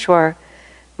Yukteswar,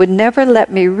 would never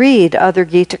let me read other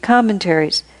Gita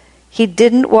commentaries. He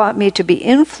didn't want me to be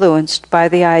influenced by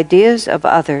the ideas of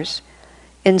others.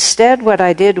 Instead, what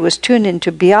I did was tune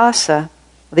into Vyasa,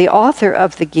 the author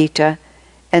of the Gita,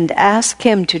 and ask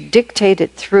him to dictate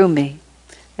it through me.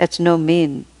 That's no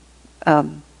mean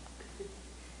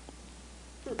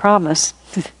promise.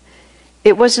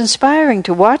 It was inspiring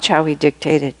to watch how he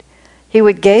dictated. He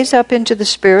would gaze up into the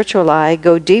spiritual eye,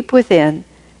 go deep within,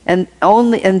 and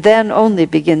then only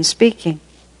begin speaking.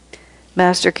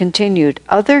 Master continued,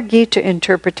 other Gita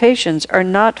interpretations are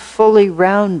not fully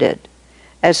rounded,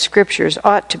 as scriptures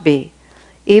ought to be.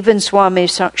 Even Swami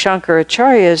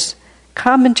Shankaracharya's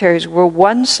commentaries were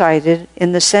one-sided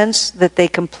in the sense that they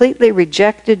completely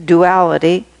rejected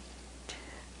duality,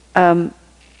 though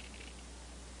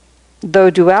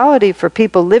duality for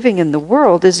people living in the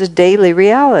world is a daily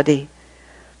reality.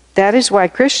 That is why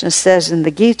Krishna says in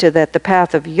the Gita that the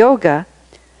path of yoga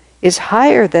is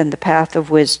higher than the path of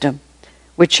wisdom,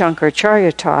 which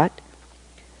Shankaracharya taught.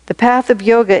 The path of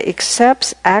yoga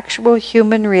accepts actual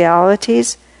human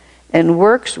realities and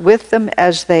works with them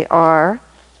as they are,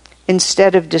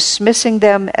 instead of dismissing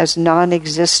them as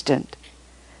non-existent.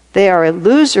 They are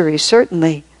illusory,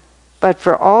 certainly, but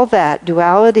for all that,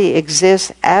 duality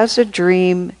exists as a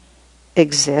dream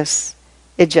exists.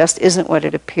 It just isn't what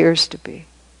it appears to be.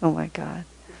 Oh my God.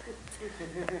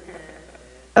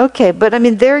 Okay, but I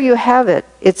mean, there you have it.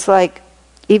 It's like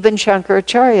even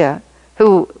Shankaracharya,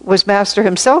 who was master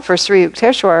himself for Sri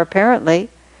Yukteswar apparently,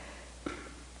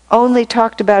 only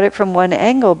talked about it from one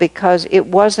angle because it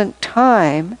wasn't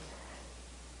time.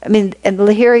 I mean, and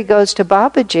here he goes to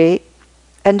Babaji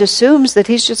and assumes that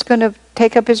he's just going to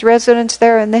take up his residence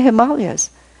there in the Himalayas.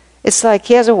 It's like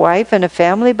he has a wife and a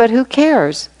family, but who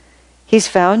cares? He's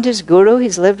found his guru,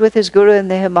 he's lived with his guru in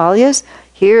the Himalayas.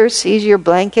 Here, seize your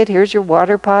blanket, here's your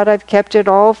water pot, I've kept it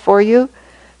all for you.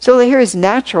 So here his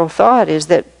natural thought is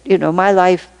that, my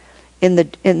life in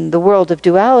the world of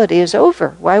duality is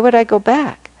over. Why would I go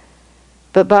back?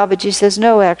 But Babaji says,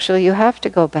 no, actually you have to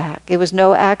go back. It was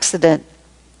no accident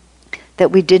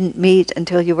that we didn't meet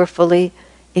until you were fully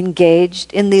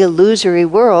engaged in the illusory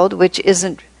world, which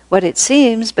isn't what it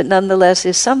seems, but nonetheless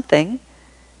is something.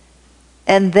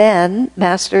 And then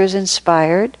Master is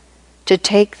inspired to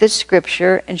take the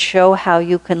scripture and show how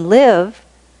you can live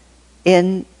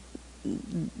in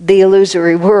the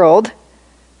illusory world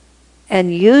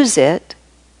and use it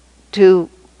to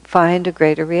find a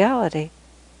greater reality.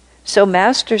 So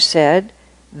Master said,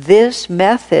 this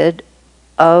method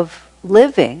of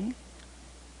living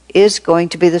is going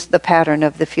to be the pattern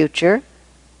of the future,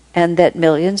 and that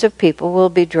millions of people will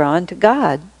be drawn to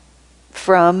God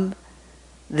from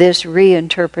this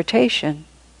reinterpretation.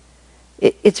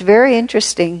 It's very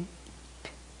interesting.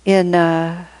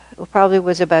 Probably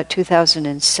was about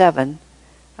 2007.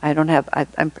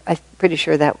 I'm pretty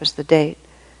sure that was the date.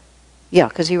 Yeah,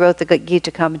 because he wrote the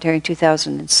Gita commentary in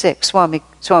 2006.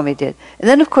 Swami did. And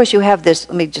then, of course, you have this,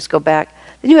 let me just go back.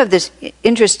 Then you have this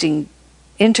interesting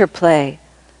interplay,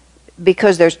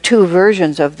 because there's two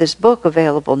versions of this book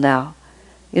available now.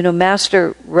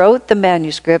 Master wrote the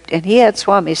manuscript, and he had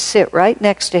Swami sit right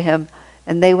next to him,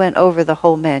 and they went over the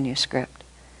whole manuscript.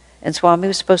 And Swami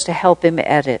was supposed to help him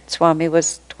edit. Swami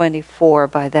was 24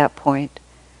 by that point.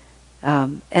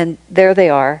 And there they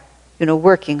are,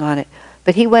 working on it.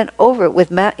 But he went over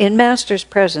it in Master's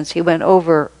presence. He went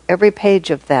over every page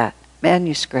of that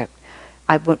manuscript.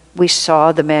 We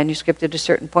saw the manuscript at a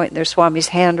certain point, and there's Swami's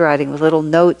handwriting with little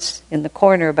notes in the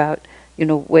corner about,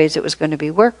 ways it was going to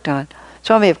be worked on.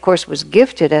 Swami, of course, was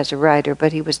gifted as a writer,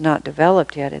 but he was not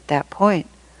developed yet at that point.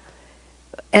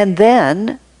 And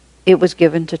then it was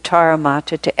given to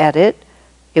Taramata to edit.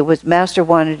 It was, Master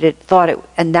wanted it,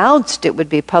 announced it would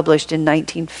be published in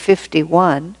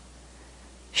 1951.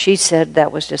 She said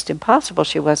that was just impossible.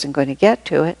 She wasn't going to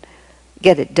get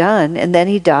it done. And then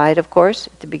he died, of course,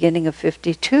 at the beginning of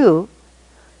 52.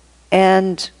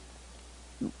 And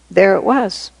there it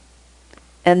was.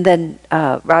 And then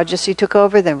Rajasi took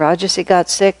over, then Rajasi got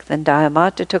sick, then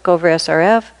Dayamata took over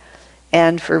SRF.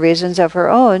 And for reasons of her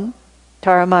own,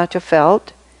 Taramata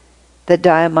felt that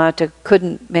Dayamata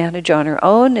couldn't manage on her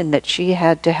own and that she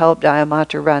had to help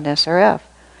Dayamata run SRF.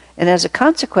 And as a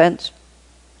consequence,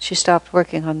 she stopped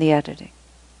working on the editing.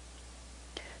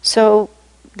 So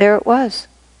there it was.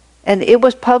 And it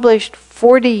was published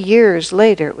 40 years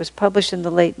later. It was published in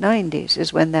the late 90s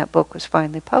is when that book was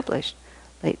finally published.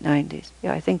 Late 90s.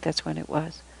 Yeah, I think that's when it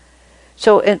was.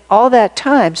 So in all that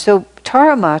time, so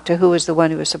Taramata, who was the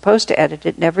one who was supposed to edit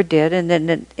it, never did. And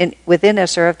then within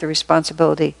SRF, the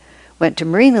responsibility went to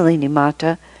Mrinalini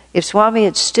Mata. If Swami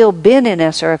had still been in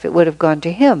SRF, it would have gone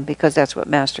to him because that's what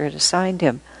Master had assigned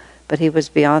him. But he was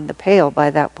beyond the pale by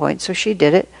that point, so she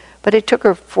did it. But it took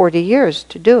her 40 years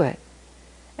to do it.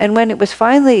 And when it was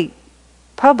finally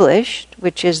published,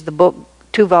 which is the book,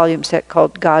 2-volume set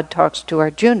called God Talks to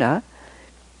Arjuna,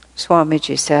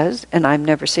 Swamiji says, and I've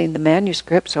never seen the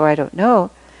manuscript, so I don't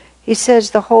know, he says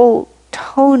the whole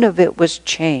tone of it was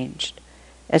changed.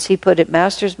 As he put it,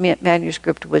 Master's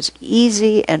manuscript was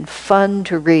easy and fun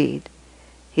to read,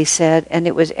 he said, and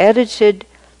it was edited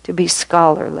to be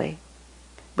scholarly,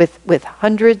 with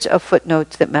hundreds of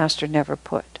footnotes that Master never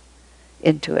put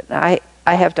into it. And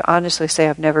I have to honestly say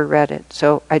I've never read it,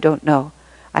 so I don't know.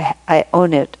 I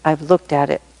own it, I've looked at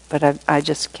it, but I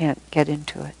just can't get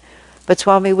into it. But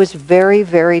Swami was very,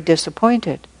 very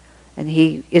disappointed, and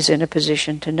he is in a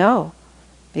position to know,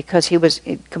 because he was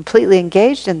completely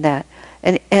engaged in that.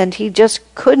 And he just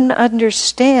couldn't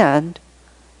understand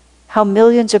how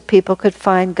millions of people could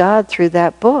find God through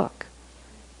that book,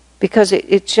 because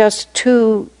it's just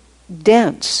too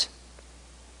dense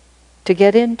to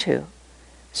get into.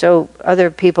 So other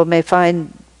people may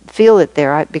feel it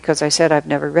there, because I said I've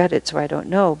never read it, so I don't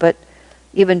know. But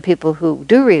even people who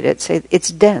do read it say it's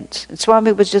dense. And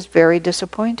Swami was just very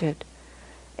disappointed.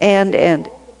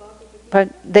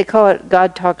 But they call it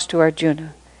God Talks to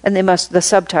Arjuna. And the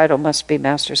subtitle must be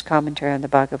Master's Commentary on the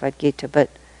Bhagavad Gita, but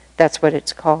that's what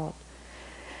it's called.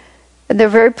 And they're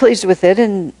very pleased with it,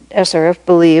 and SRF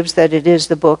believes that it is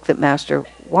the book that Master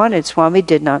wanted. Swami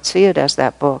did not see it as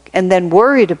that book. And then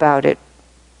worried about it,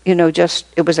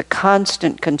 it was a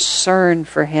constant concern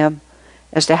for him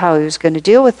as to how he was going to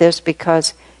deal with this,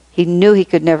 because he knew he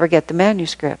could never get the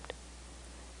manuscript.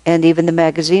 And even the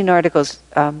magazine articles,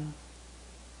 let's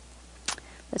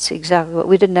see exactly what,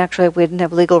 we didn't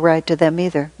have legal right to them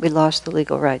either. We lost the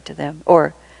legal right to them,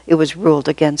 or it was ruled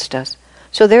against us.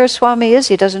 So there Swami is,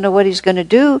 he doesn't know what he's going to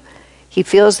do. He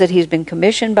feels that he's been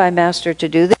commissioned by Master to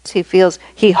do this.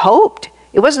 He hoped,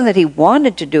 it wasn't that he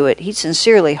wanted to do it, he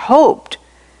sincerely hoped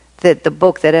that the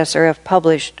book that SRF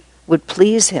published would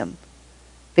please him.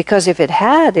 Because if it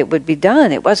had, it would be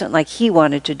done. It wasn't like he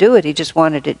wanted to do it, he just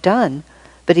wanted it done.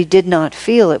 But he did not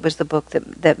feel it was the book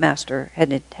that Master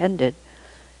had intended.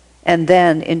 And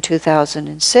then in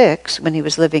 2006, when he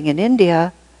was living in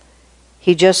India,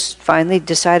 he just finally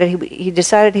decided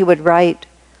he would write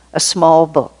a small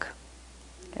book.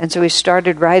 And so he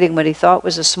started writing what he thought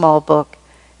was a small book.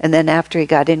 And then after he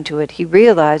got into it, he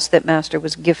realized that Master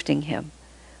was gifting him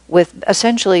with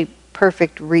essentially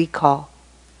perfect recall.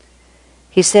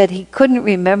 He said he couldn't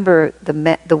remember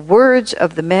the words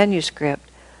of the manuscript,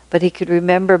 but he could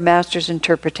remember Master's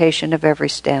interpretation of every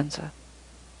stanza.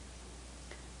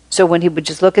 So when he would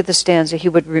just look at the stanza, he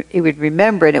would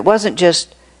remember, and it wasn't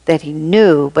just that he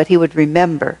knew, but he would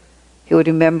remember. He would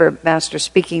remember Master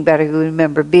speaking better, he would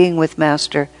remember being with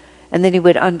Master, and then he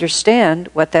would understand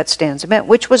what that stanza meant,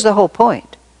 which was the whole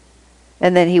point.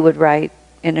 And then he would write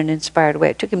in an inspired way.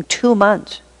 It took him 2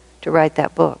 months to write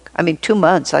that book. 2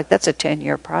 months, that's a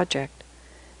 10-year project.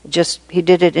 He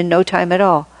did it in no time at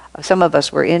all. Some of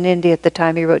us were in India at the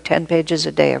time. He wrote 10 pages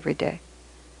a day every day.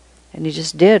 And he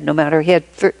just did, no matter, he had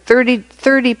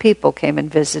 30 people came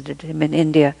and visited him in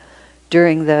India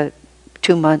during the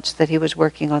 2 months that he was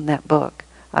working on that book.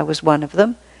 I was one of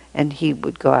them, and he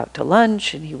would go out to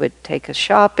lunch, and he would take us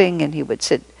shopping, and he would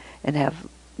sit and have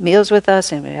meals with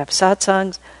us, and we'd have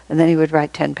satsangs, and then he would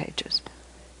write 10 pages.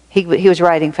 He was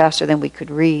writing faster than we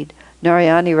could read.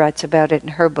 Narayani writes about it in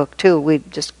her book too.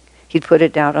 He'd put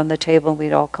it down on the table, and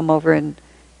we'd all come over, and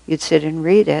you'd sit and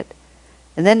read it.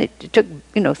 And then it took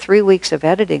 3 weeks of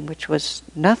editing, which was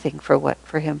nothing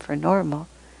for him for normal.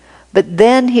 But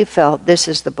then he felt, this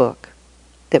is the book.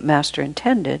 that Master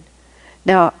intended.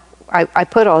 Now, I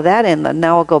put all that in, and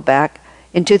now I'll go back.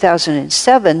 In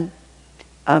 2007,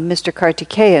 Mr.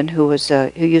 Karthikeyan, who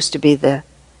used to be the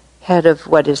head of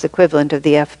what is the equivalent of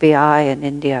the FBI in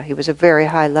India, he was a very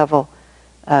high-level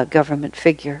government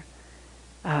figure.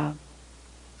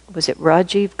 Was it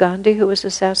Rajiv Gandhi who was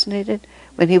assassinated?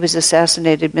 When he was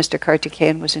assassinated, Mr.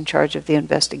 Karthikeyan was in charge of the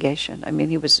investigation. I mean,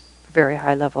 he was a very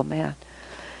high-level man.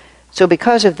 So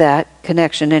because of that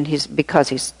connection, and because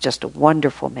he's just a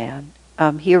wonderful man,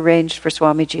 he arranged for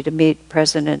Swamiji to meet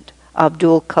President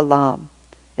Abdul Kalam.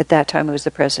 At that time, he was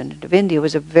the president of India. He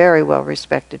was a very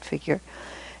well-respected figure.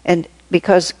 And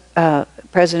because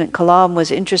President Kalam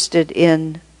was interested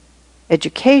in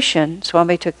education,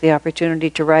 Swami took the opportunity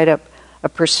to write up a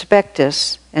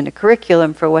prospectus and a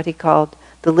curriculum for what he called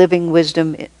the Living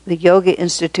Wisdom, the Yoga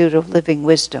Institute of Living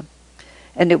Wisdom.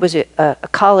 And it was a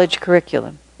college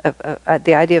curriculum,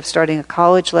 the idea of starting a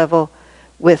college level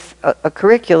with a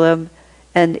curriculum,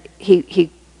 and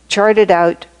he charted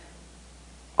out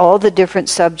all the different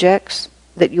subjects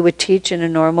that you would teach in a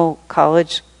normal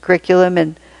college curriculum,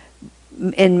 and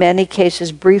in many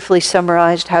cases briefly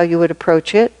summarized how you would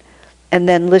approach it, and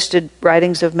then listed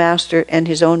writings of Master and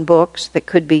his own books that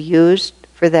could be used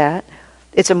for that.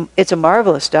 It's a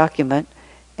marvelous document,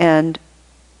 and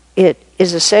it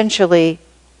is essentially,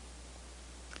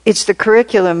 it's the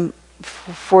curriculum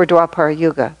for Dwapara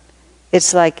Yuga.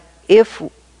 It's like, if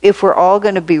we're all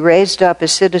going to be raised up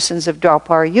as citizens of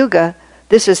Dwapara Yuga,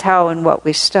 this is how and what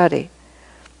we study.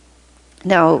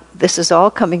 Now, this is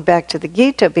all coming back to the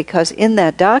Gita, because in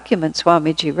that document,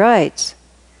 Swamiji writes,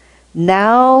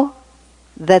 now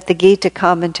that the Gita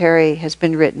commentary has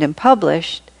been written and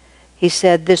published, he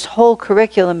said this whole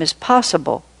curriculum is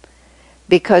possible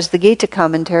because the Gita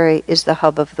commentary is the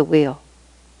hub of the wheel.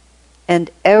 And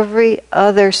every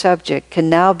other subject can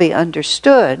now be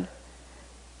understood,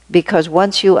 because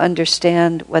once you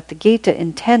understand what the Gita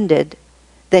intended,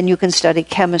 then you can study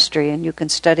chemistry, and you can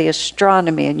study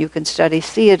astronomy, and you can study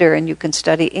theater, and you can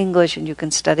study English, and you can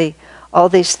study all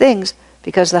these things,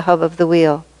 because the hub of the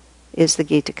wheel is the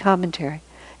Gita commentary.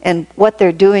 And what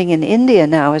they're doing in India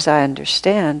now, as I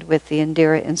understand, with the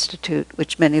Indira Institute,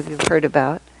 which many of you have heard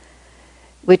about,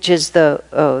 which is the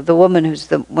woman who's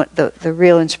the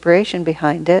real inspiration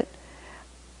behind it.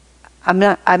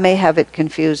 I may have it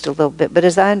confused a little bit, but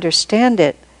as I understand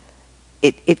it,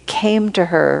 it came to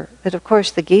her that, of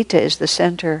course, the Gita is the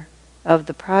center of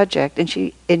the project, and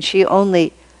she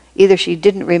only, either she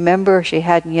didn't remember or she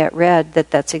hadn't yet read that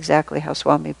that's exactly how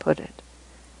Swami put it.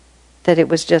 That it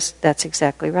was just, that's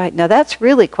exactly right. Now that's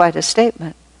really quite a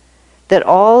statement, that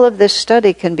all of this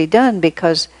study can be done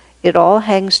because it all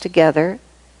hangs together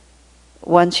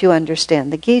once you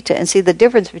understand the Gita. And see, the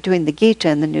difference between the Gita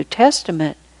and the New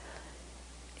Testament,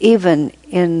 even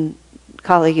in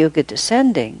Kali Yuga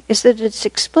descending, is that it's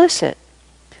explicit.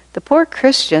 The poor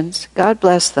Christians, God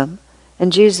bless them,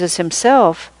 and Jesus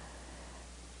himself,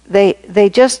 they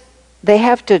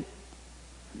have to,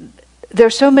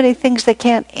 there's so many things they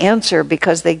can't answer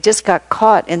because they just got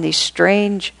caught in these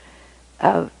strange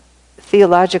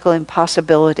theological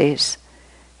impossibilities.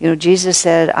 You know, Jesus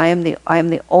said, I am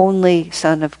the only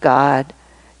Son of God.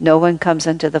 No one comes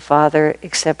unto the Father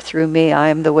except through me. I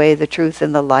am the way, the truth,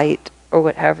 and the light, or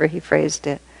whatever he phrased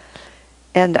it.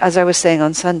 And as I was saying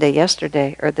on Sunday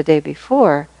yesterday, or the day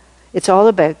before, it's all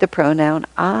about the pronoun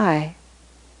I.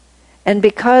 And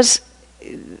because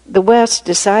the West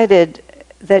decided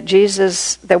that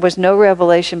Jesus, there was no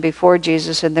revelation before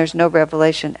Jesus and there's no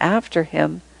revelation after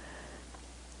him,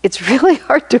 it's really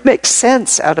hard to make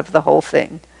sense out of the whole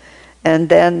thing. And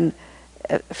then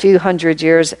a few hundred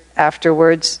years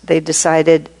afterwards, they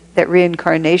decided that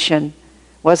reincarnation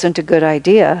wasn't a good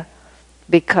idea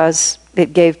because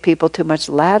it gave people too much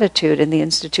latitude and the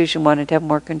institution wanted to have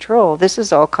more control. This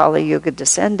is all Kali Yuga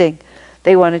descending.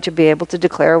 They wanted to be able to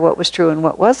declare what was true and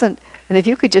what wasn't. And if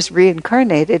you could just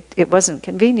reincarnate, it wasn't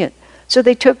convenient. So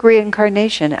they took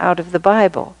reincarnation out of the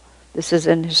Bible. This is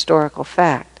an historical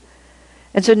fact.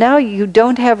 And so now you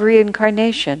don't have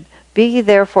reincarnation. Be ye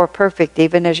therefore perfect,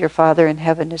 even as your Father in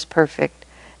heaven is perfect.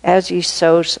 As ye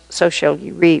sow, so shall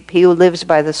ye reap. He who lives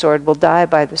by the sword will die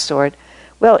by the sword.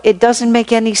 Well, it doesn't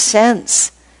make any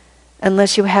sense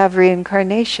unless you have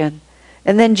reincarnation.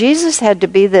 And then Jesus had to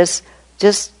be this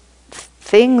just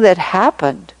thing that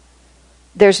happened.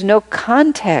 There's no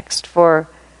context for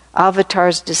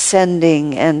avatars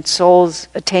descending and souls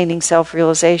attaining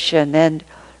self-realization and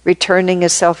returning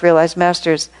as self-realized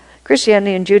masters.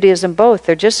 Christianity and Judaism both,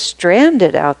 they're just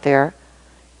stranded out there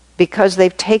because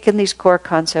they've taken these core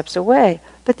concepts away.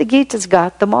 But the Gita's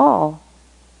got them all.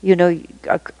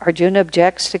 Arjuna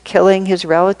objects to killing his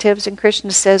relatives, and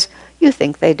Krishna says, you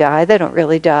think they die. They don't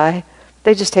really die.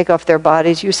 They just take off their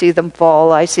bodies. You see them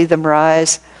fall. I see them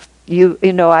rise.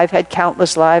 I've had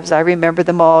countless lives. I remember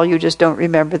them all. You just don't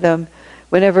remember them.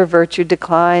 Whenever virtue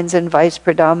declines and vice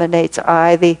predominates,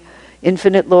 I, the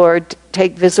infinite Lord,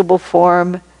 take visible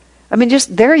form. I mean,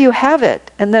 just there you have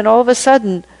it. And then all of a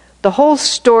sudden, the whole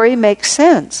story makes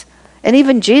sense. And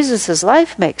even Jesus'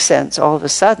 life makes sense all of a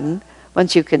sudden,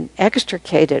 once you can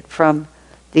extricate it from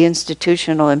the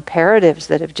institutional imperatives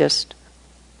that have just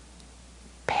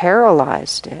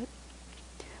paralyzed it.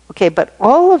 Okay, but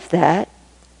all of that,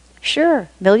 sure,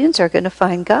 millions are going to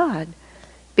find God.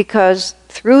 Because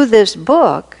through this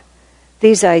book,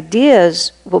 these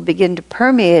ideas will begin to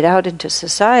permeate out into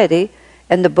society,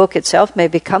 and the book itself may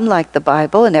become like the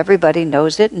Bible, and everybody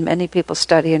knows it, and many people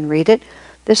study and read it.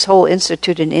 This whole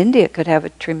institute in India could have a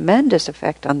tremendous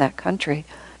effect on that country,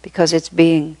 because it's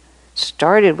being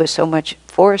started with so much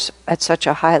force at such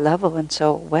a high level and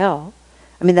so well.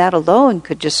 I mean, that alone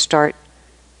could just start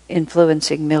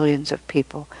influencing millions of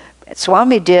people.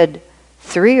 Swami did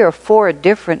 3 or 4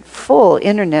 different full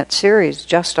internet series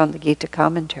just on the Gita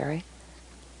commentary.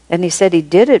 And he said he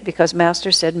did it because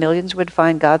Master said millions would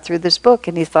find God through this book,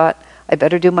 and he thought, I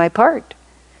better do my part.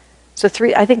 So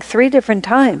 3 different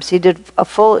times he did a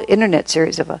full internet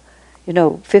series of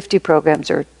 50 programs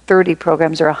or 30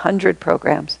 programs or 100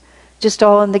 programs, just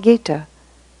all on the Gita.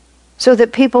 So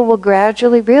that people will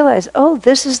gradually realize, oh,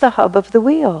 this is the hub of the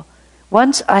wheel.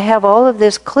 Once I have all of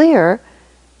this clear,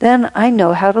 then I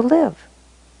know how to live.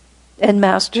 And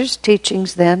Master's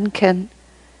teachings then can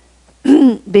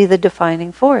be the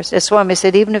defining force. As Swami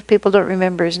said, even if people don't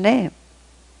remember his name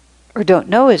or don't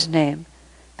know his name,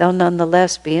 they'll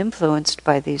nonetheless be influenced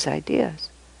by these ideas.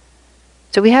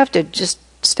 So we have to just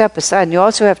step aside. And you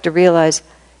also have to realize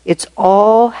it's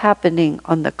all happening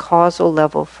on the causal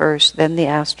level first, then the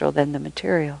astral, then the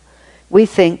material. We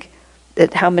think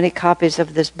that how many copies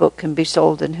of this book can be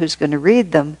sold and who's going to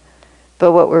read them.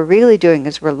 But what we're really doing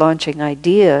is we're launching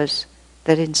ideas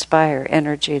that inspire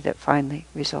energy that finally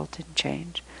result in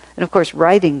change. And of course,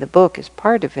 writing the book is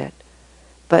part of it.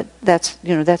 But that's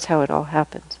how it all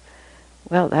happens.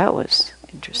 Well, that was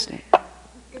interesting.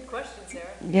 Good question, Sarah.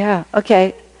 Yeah,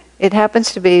 okay. It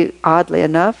happens to be, oddly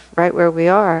enough, right where we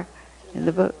are in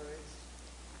the book.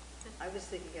 I was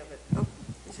thinking of it. Oh,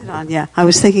 is it on? Yeah, I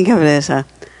was thinking of it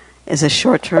as a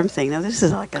short-term thing. Now, this is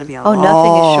not going to be a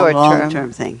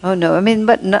long-term thing. Oh, no. I mean,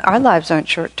 but our lives aren't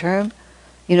short-term.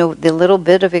 The little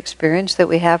bit of experience that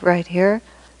we have right here,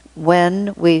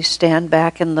 when we stand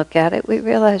back and look at it, we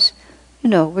realize,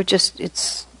 we're just,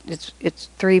 it's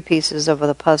 3 pieces of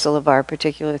the puzzle of our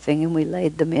particular thing, and we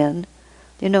laid them in.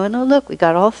 And oh, look, we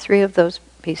got all 3 of those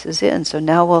pieces in, so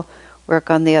now we'll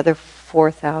work on the other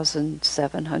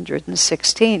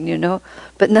 4,716,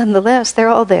 But nonetheless, they're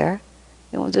all there.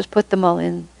 And we'll just put them all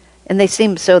in. And they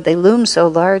loom so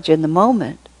large in the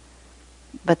moment,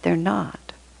 but they're not.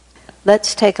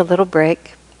 Let's take a little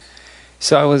break.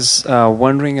 So I was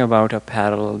wondering about a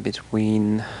parallel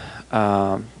between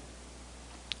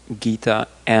Gita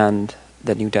and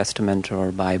the New Testament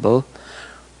or Bible.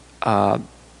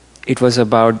 It was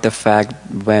about the fact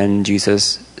when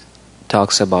Jesus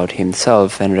talks about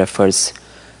himself and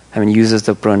uses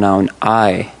the pronoun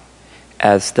I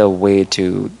as the way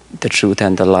to the truth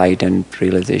and the light and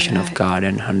realization of God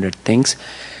and 100 things.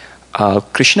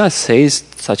 Krishna says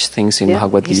such things in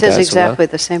Bhagavad Gita as well. He says exactly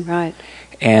the same, right.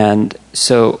 And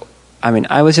so,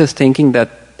 I was just thinking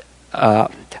that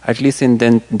at least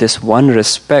in this one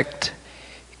respect,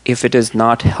 if it is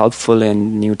not helpful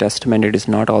in New Testament, it is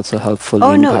not also helpful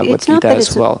in Bhagavad Gita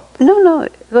as well. No,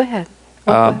 go ahead.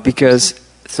 Because,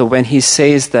 so when he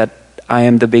says that I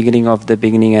am the beginning of the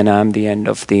beginning and I am the end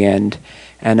of the end,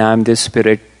 and I am the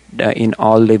spirit in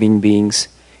all living beings,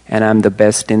 and I'm the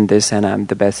best in this and I'm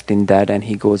the best in that, and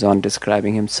he goes on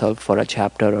describing himself for a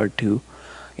chapter or 2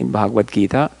 in Bhagavad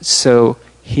Gita. So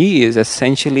he is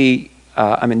essentially,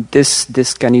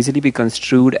 this can easily be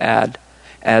construed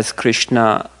as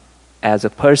Krishna as a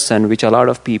person, which a lot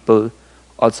of people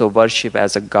also worship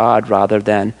as a god rather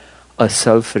than a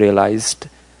self-realized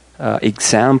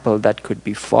example that could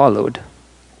be followed.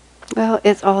 Well,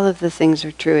 it's all of the things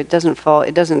are true. It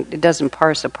doesn't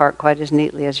parse apart quite as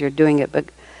neatly as you're doing it, but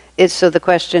so the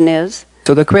question is.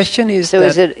 So the question is. So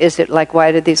is it like,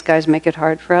 why did these guys make it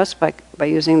hard for us by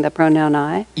using the pronoun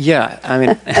I? Yeah,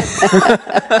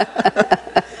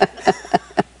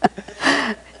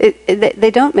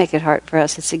 They don't make it hard for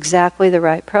us. It's exactly the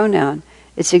right pronoun.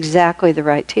 It's exactly the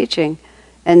right teaching.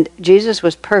 And Jesus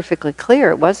was perfectly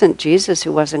clear. It wasn't Jesus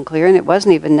who wasn't clear, and it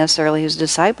wasn't even necessarily his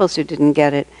disciples who didn't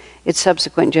get it. It's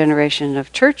subsequent generation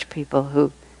of church people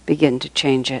who begin to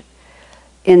change it.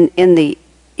 In the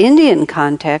Indian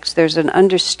context, there's an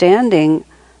understanding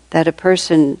that a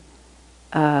person,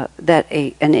 an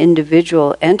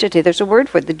individual entity, there's a word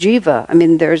for it, the jiva. I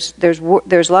mean,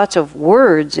 there's lots of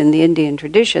words in the Indian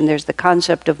tradition. There's the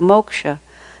concept of moksha.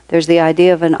 There's the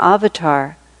idea of an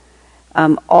avatar.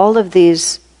 All of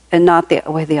these, and not the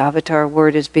way the avatar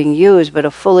word is being used, but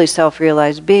a fully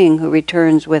self-realized being who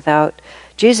returns without.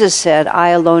 Jesus said, "I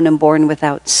alone am born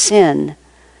without sin."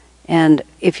 And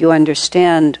if you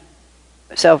understand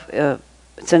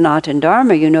Sanatana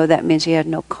Dharma, you know that means he had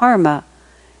no karma,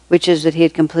 which is that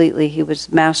he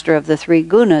was master of the three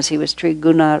gunas. He was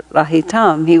triguna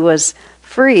rahitam. He was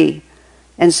free.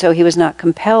 And so he was not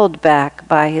compelled back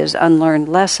by his unlearned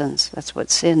lessons. That's what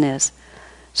sin is.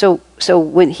 So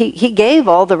when he gave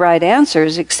all the right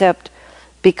answers, except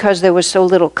because there was so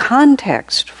little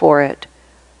context for it,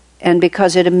 and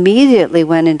because it immediately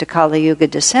went into Kali Yuga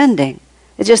descending,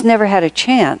 it just never had a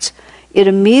chance. It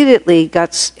immediately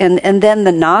got, and then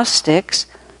the Gnostics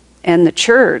and the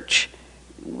church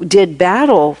did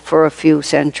battle for a few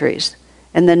centuries,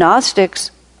 and the Gnostics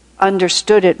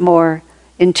understood it more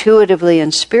intuitively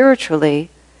and spiritually,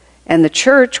 and the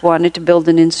church wanted to build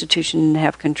an institution and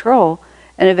have control.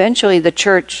 And eventually the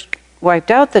church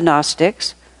wiped out the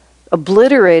Gnostics,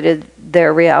 obliterated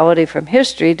their reality from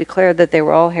history, declared that they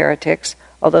were all heretics,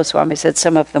 although Swami said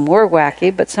some of them were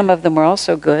wacky, but some of them were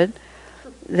also good,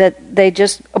 that they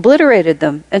just obliterated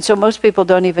them. And so most people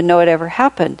don't even know it ever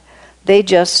happened. They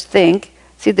just think,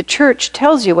 see, the church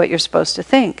tells you what you're supposed to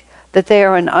think, that they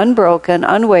are an unbroken,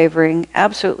 unwavering,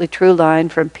 absolutely true line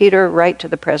from Peter right to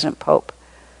the present Pope.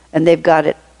 And they've got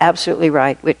it absolutely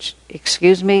right, which,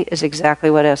 excuse me, is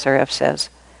exactly what SRF says.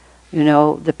 You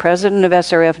know, the president of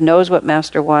SRF knows what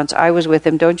Master wants. I was with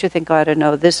him. Don't you think I ought to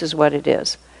know this is what it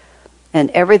is?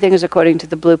 And everything is according to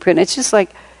the blueprint. It's just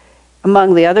like,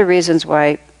 among the other reasons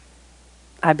why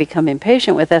I become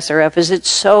impatient with SRF is it's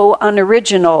so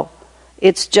unoriginal.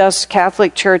 It's just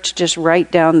Catholic Church just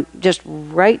right down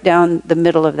the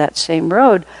middle of that same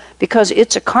road, because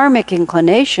it's a karmic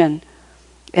inclination.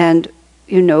 And,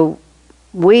 you know,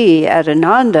 we at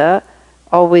Ananda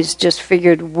always just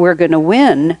figured we're going to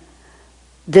win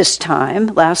this time.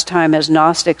 Last time as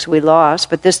Gnostics we lost,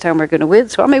 but this time we're going to win.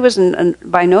 Swami was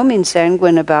by no means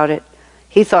sanguine about it.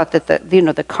 He thought that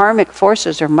the karmic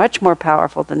forces are much more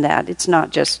powerful than that. It's not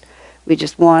just we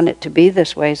just want it to be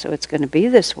this way, so it's going to be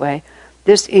this way.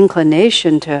 This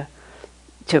inclination to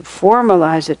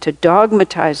formalize it, to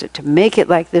dogmatize it, to make it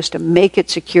like this, to make it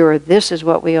secure, this is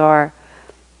what we are.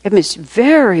 I mean, it's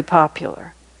very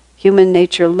popular. Human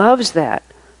nature loves that.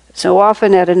 So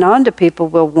often at Ananda, people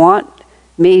will want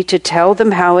me to tell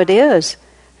them how it is.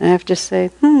 And I have to say,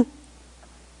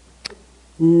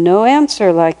 no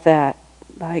answer like that.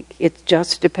 Like, it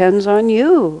just depends on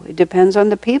you. It depends on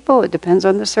the people. It depends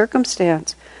on the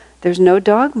circumstance. There's no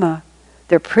dogma.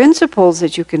 There are principles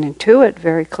that you can intuit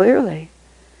very clearly.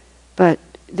 But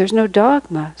there's no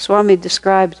dogma. Swami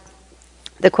described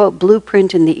the, quote,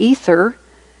 blueprint in the ether,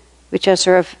 which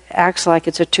SRF acts like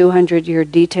it's a 200-year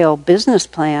detailed business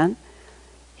plan.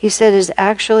 He said is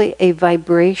actually a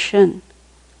vibration.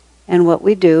 And what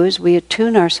we do is we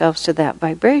attune ourselves to that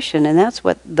vibration. And that's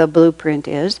what the blueprint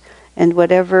is. And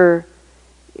whatever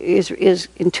is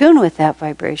in tune with that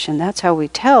vibration, that's how we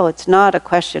tell. It's not a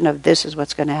question of this is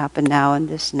what's going to happen now and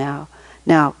this now.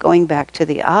 Now, going back to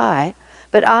the I,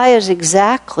 but I is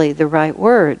exactly the right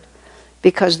word,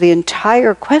 because the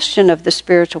entire question of the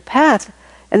spiritual path,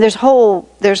 and there's whole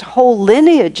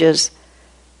lineages,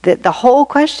 that the whole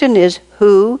question is,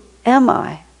 who am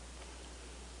I?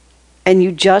 And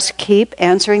you just keep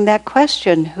answering that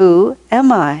question, who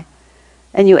am I?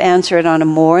 And you answer it on a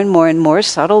more and more and more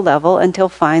subtle level until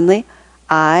finally,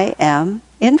 I am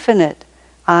infinite.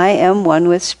 I am one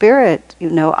with spirit. You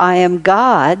know, I am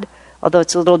God. Although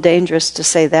it's a little dangerous to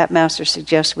say that. Master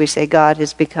suggests we say God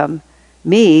has become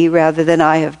me rather than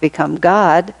I have become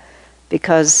God,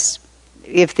 because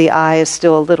if the I is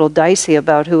still a little dicey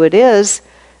about who it is,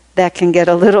 that can get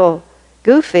a little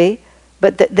goofy.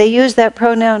 But they use that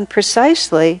pronoun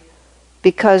precisely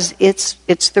because it's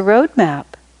the roadmap.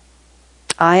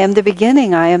 I am the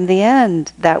beginning, I am the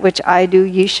end. That which I do,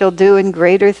 ye shall do, in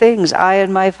greater things. I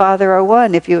and my Father are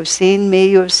one. If you have seen me,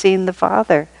 you have seen the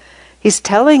Father. He's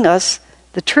telling us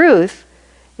the truth.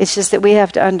 It's just that we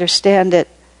have to understand it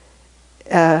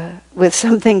with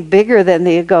something bigger than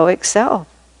the egoic self.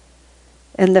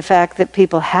 And the fact that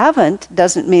people haven't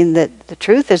doesn't mean that the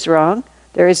truth is wrong.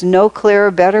 There is no clearer,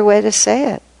 better way to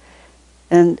say it.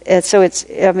 And so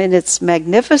it's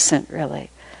magnificent, really.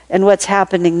 And what's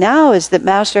happening now is that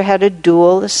Master had a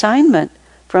dual assignment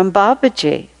from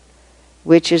Babaji,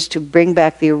 which is to bring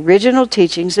back the original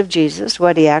teachings of Jesus,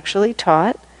 what he actually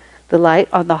taught. The light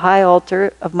on the high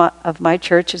altar of my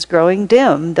church is growing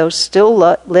dim, though still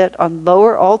lit on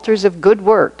lower altars of good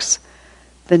works.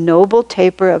 The noble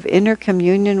taper of inner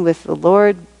communion with the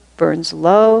Lord burns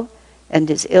low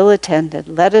and is ill-attended.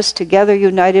 Let us together,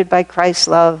 united by Christ's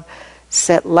love,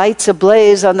 set lights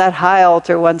ablaze on that high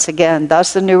altar once again.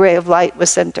 Thus a new ray of light was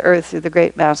sent to earth through the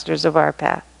great masters of our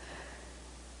path.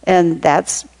 And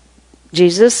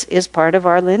Jesus is part of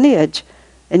our lineage.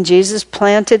 And Jesus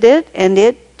planted it, and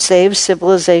it saves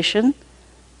civilization.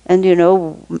 And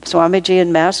Swamiji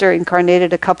and Master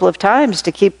incarnated a couple of times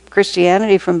to keep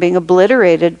Christianity from being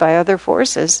obliterated by other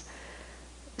forces,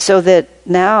 so that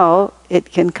now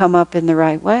it can come up in the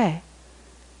right way.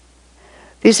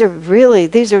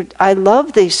 I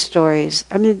love these stories.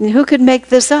 I mean, who could make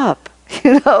this up?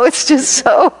 It's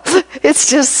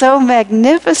just so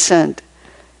magnificent.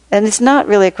 And it's not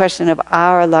really a question of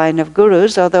our line of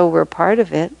gurus, although we're part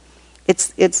of it.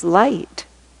 It's light.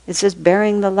 It's just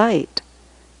bearing the light.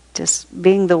 Just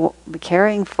being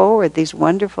carrying forward these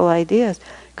wonderful ideas.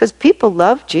 Because people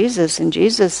love Jesus, and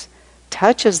Jesus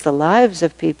touches the lives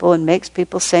of people and makes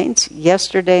people saints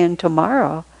yesterday and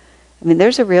tomorrow. I mean,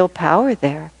 there's a real power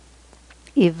there,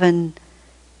 even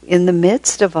in the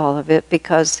midst of all of it,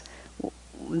 because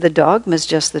the dogma is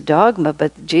just the dogma,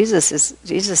 but Jesus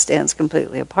stands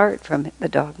completely apart from the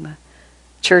dogma.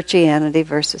 Churchianity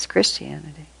versus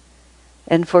Christianity.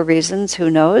 And for reasons, who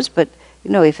knows, but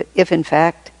if in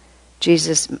fact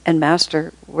Jesus and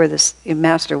Master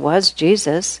Master was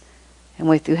Jesus,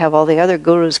 and you have all the other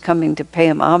gurus coming to pay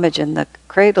him homage in the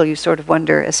cradle, you sort of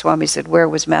wonder, as Swami said, where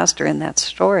was Master in that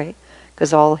story?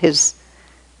 Because all his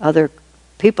other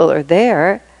people are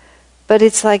there. But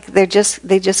it's like they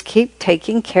just keep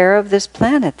taking care of this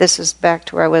planet. This is back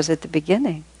to where I was at the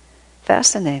beginning.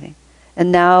 Fascinating.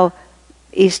 And now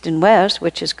East and West,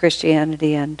 which is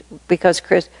Christianity, and because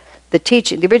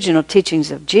the original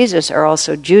teachings of Jesus are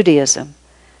also Judaism.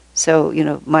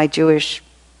 So, my Jewish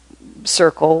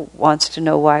circle wants to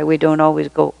know why we don't always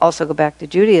go back to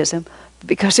Judaism.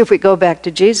 Because if we go back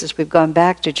to Jesus, we've gone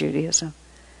back to Judaism.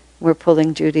 We're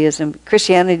pulling Judaism.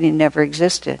 Christianity never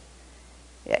existed.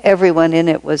 Everyone in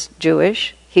it was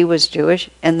Jewish, he was Jewish,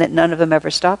 and that none of them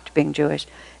ever stopped being Jewish,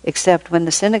 except when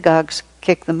the synagogues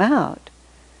kicked them out.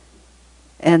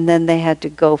 And then they had to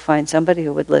go find somebody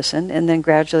who would listen, and then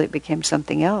gradually it became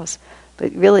something else.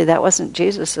 But really, that wasn't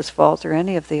Jesus' fault or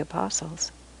any of the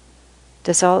apostles.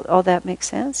 Does all that make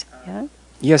sense? Yeah?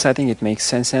 Yes, I think it makes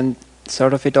sense, and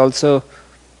sort of it also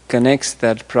connects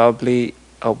that probably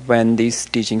when these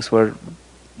teachings were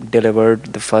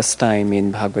delivered the first time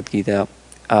in Bhagavad Gita,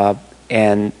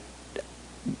 and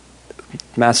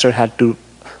Master had to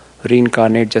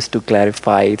reincarnate just to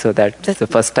clarify, so that the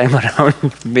first time around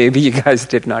maybe you guys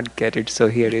did not get it. So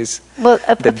here is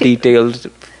the detailed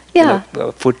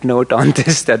footnote on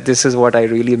this, that this is what I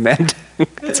really meant.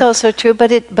 It's also true,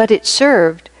 but it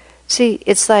served. See,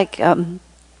 it's like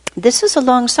this is a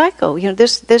long cycle.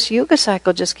 This yuga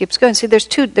cycle just keeps going. See, there's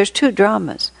two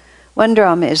dramas. One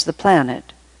drama is the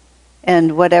planet,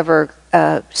 and whatever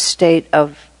state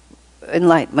of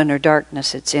enlightenment or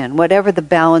darkness it's in, whatever the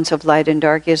balance of light and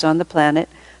dark is on the planet,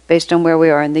 based on where we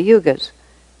are in the yugas,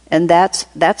 and that's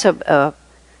an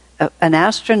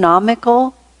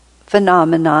astronomical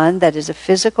phenomenon that is a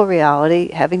physical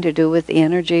reality having to do with the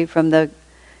energy from the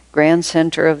grand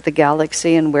center of the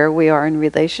galaxy and where we are in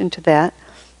relation to that.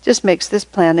 Just makes this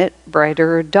planet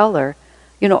brighter or duller.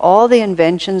 All the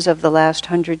inventions of the last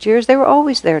 100 years, they were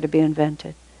always there to be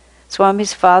invented.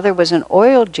 Swami's father was an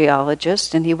oil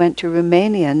geologist, and he went to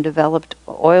Romania and developed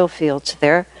oil fields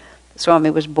there. Swami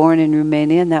was born in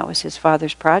Romania, and that was his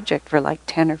father's project for like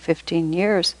 10 or 15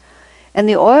 years. And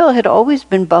the oil had always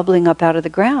been bubbling up out of the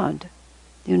ground.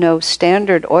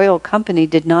 Standard Oil Company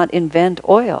did not invent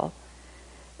oil.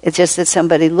 It's just that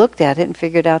somebody looked at it and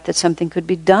figured out that something could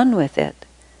be done with it.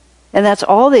 And that's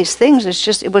all these things.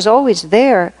 It was always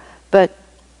there, but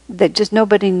that just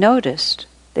nobody noticed.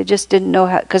 They just didn't know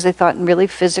how, because they thought in really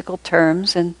physical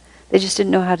terms, and they just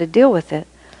didn't know how to deal with it.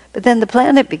 But then the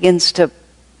planet begins to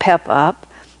pep up,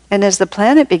 and as the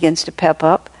planet begins to pep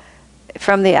up,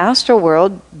 from the astral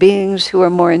world, beings who are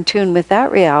more in tune with that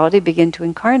reality begin to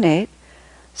incarnate.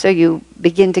 So you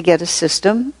begin to get a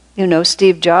system.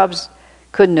 Steve Jobs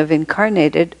couldn't have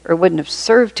incarnated, or wouldn't have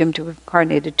served him to have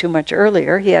incarnated too much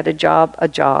earlier. He had a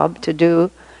job to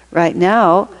do right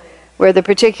now, where the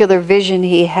particular vision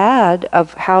he had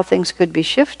of how things could be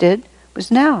shifted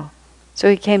was now. So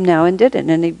he came now and did it,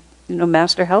 and he,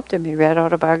 Master helped him. He read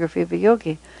Autobiography of a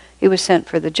Yogi. He was sent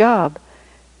for the job.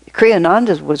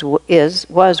 Kriyananda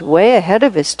was way ahead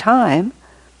of his time,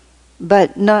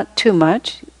 but not too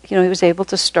much. He was able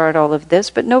to start all of this,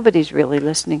 but nobody's really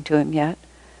listening to him yet,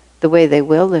 the way they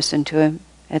will listen to him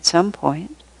at some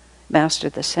point. Master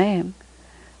the same.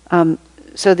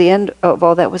 So the end of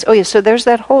all that was, so there's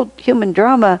that whole human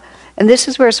drama, and this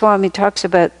is where Swami talks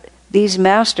about these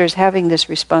masters having this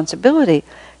responsibility.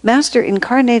 Master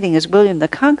incarnating as William the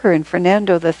Conqueror and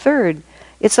Fernando III,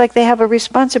 it's like they have a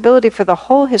responsibility for the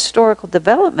whole historical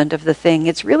development of the thing.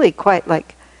 It's really quite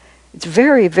it's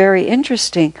very, very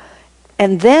interesting.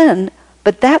 And then,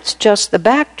 but that's just the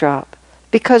backdrop,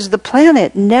 because the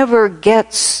planet never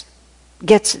gets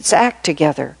its act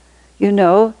together.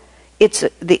 It's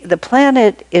the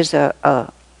planet is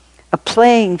a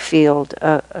playing field,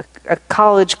 a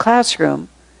college classroom,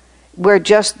 where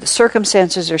just the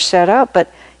circumstances are set up,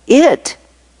 but it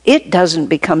doesn't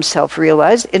become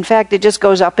self-realized. In fact, it just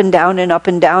goes up and down and up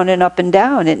and down and up and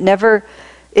down. It never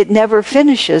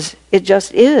finishes. It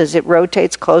just is. It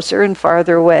rotates closer and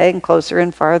farther away and closer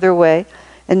and farther away,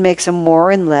 and makes a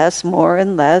more and less, more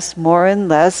and less, more and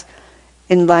less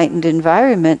enlightened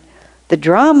environment. The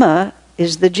drama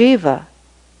is the jiva.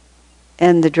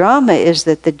 And the drama is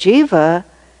that the jiva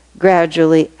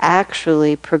gradually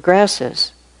actually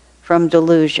progresses from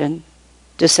delusion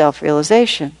to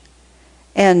self-realization.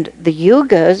 And the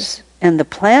yugas and the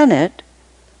planet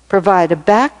provide a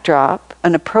backdrop,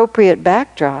 an appropriate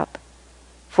backdrop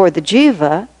for the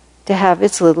jiva to have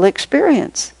its little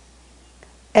experience.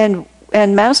 And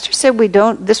Master said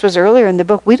this was earlier in the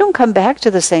book, we don't come back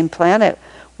to the same planet.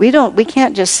 We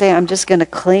can't just say, I'm just going to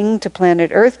cling to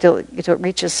planet Earth till it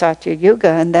reaches Satya Yuga,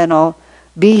 and then I'll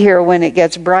be here when it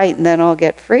gets bright, and then I'll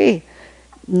get free.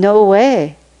 No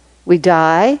way. We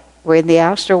die, we're in the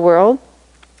astral world,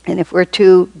 and if we're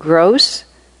too gross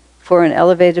for an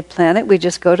elevated planet, we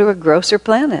just go to a grosser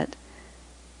planet.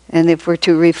 And if we're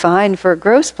too refined for a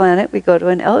gross planet, we go to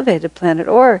an elevated planet.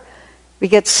 Or we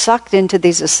get sucked into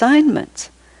these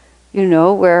assignments,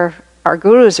 where our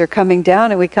gurus are coming down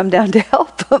and we come down to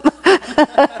help them.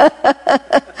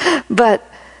 But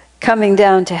coming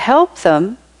down to help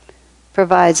them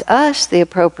provides us the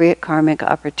appropriate karmic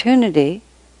opportunity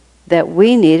that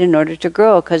we need in order to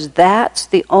grow, because that's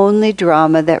the only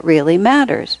drama that really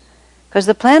matters. Because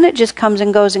the planet just comes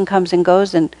and goes and comes and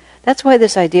goes, and that's why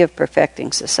this idea of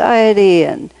perfecting society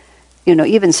and,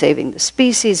 even saving the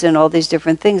species and all these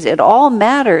different things, it all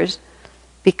matters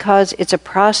because it's a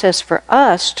process for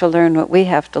us to learn what we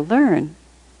have to learn.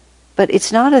 But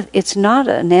it's not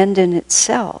an end in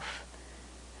itself,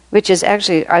 which is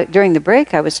actually, during the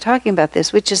break I was talking about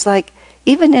this, which is like,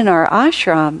 even in our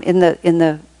ashram, in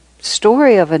the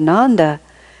story of Ananda,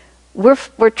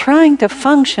 we're trying to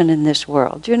function in this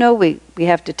world. We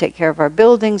have to take care of our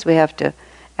buildings, we have to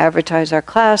advertise our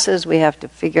classes, we have to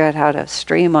figure out how to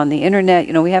stream on the internet,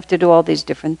 we have to do all these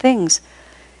different things.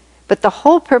 But the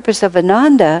whole purpose of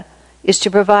Ananda is to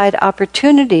provide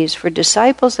opportunities for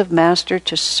disciples of Master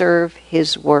to serve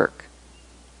his work.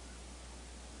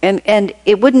 And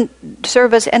it wouldn't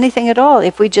serve us anything at all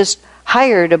if we just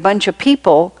hired a bunch of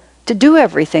people to do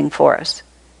everything for us.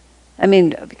 I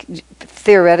mean,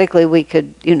 theoretically we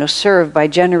could, serve by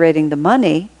generating the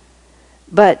money,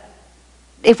 but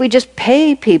if we just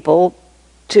pay people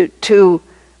to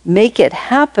make it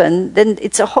happen, then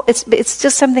it's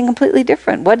just something completely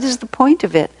different. What is the point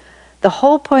of it? The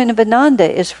whole point of Ananda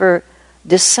is for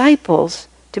disciples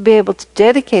to be able to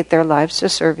dedicate their lives to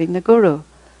serving the Guru.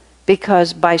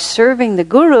 Because by serving the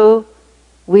Guru,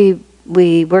 we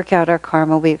work out our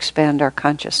karma, we expand our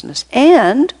consciousness.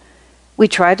 And we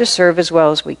try to serve as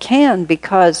well as we can,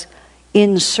 because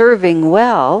in serving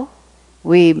well,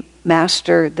 we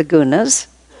master the gunas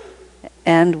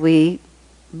and we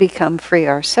become free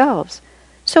ourselves.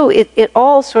 So it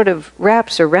all sort of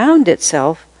wraps around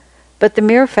itself, but the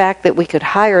mere fact that we could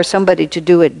hire somebody to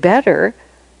do it better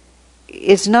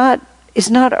is not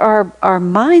our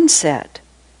mindset.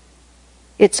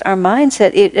 It's our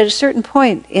mindset. At a certain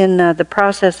point in the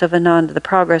process of Ananda, the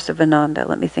progress of Ananda,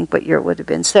 let me think what year it would have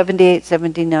been, 78,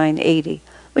 79, 80,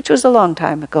 which was a long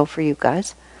time ago for you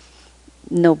guys.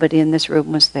 Nobody in this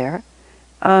room was there.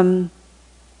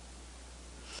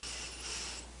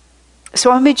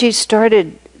 Swamiji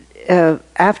started,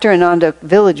 after Ananda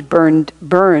village burned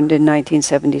in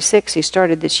 1976, he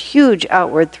started this huge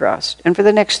outward thrust. And for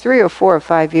the next 3 or 4 or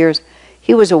 5 years,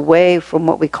 he was away from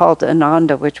what we called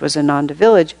Ananda, which was Ananda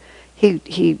village.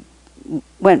 He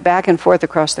went back and forth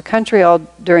across the country all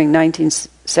during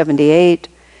 1978.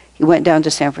 He went down to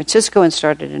San Francisco and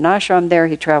started an ashram there.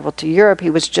 He traveled to Europe.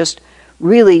 He was just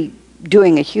really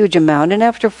doing a huge amount. And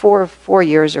after 4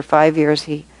 years or 5 years,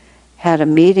 he had a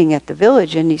meeting at the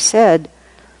village, and he said,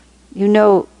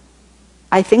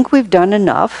 I think we've done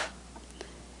enough.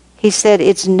 He said,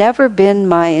 it's never been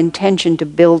my intention to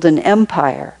build an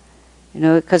empire.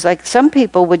 Because like some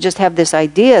people would just have this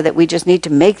idea that we just need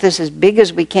to make this as big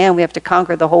as we can. We have to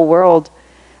conquer the whole world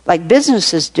like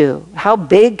businesses do. How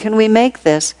big can we make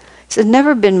this? He said,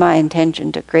 never been my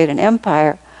intention to create an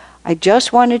empire. I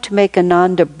just wanted to make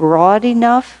Ananda broad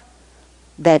enough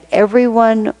that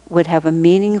everyone would have a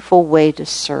meaningful way to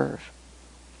serve.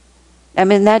 I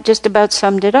mean, that just about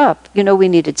summed it up. We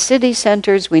needed city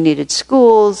centers, we needed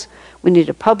schools, we needed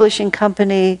a publishing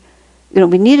company.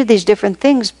 We needed these different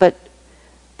things, but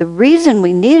the reason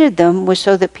we needed them was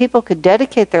so that people could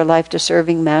dedicate their life to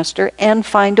serving Master and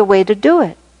find a way to do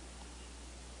it.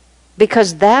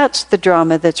 Because that's the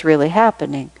drama that's really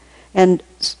happening. And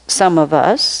some of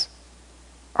us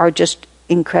are just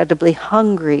incredibly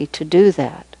hungry to do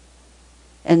that.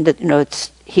 And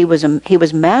he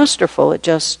was masterful at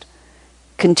just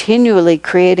continually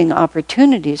creating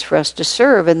opportunities for us to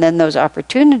serve, and then those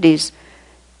opportunities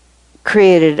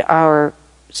created our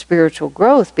spiritual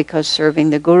growth, because serving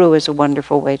the Guru is a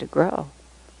wonderful way to grow.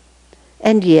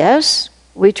 And yes,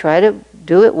 we try to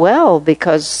do it well,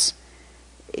 because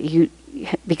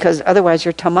otherwise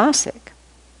you're tamasic.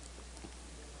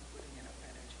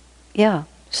 Yeah.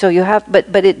 So you have,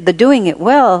 but the doing it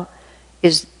well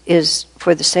is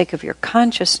for the sake of your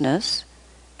consciousness,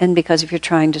 and because if you're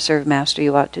trying to serve Master,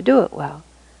 you ought to do it well.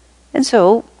 And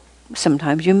so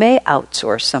sometimes you may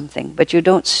outsource something, but you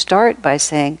don't start by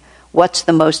saying, what's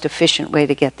the most efficient way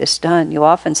to get this done? You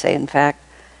often say, in fact,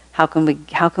 how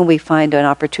can we find an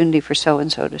opportunity for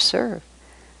so-and-so to serve?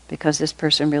 Because this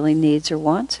person really needs or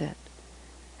wants it.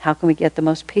 How can we get the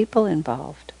most people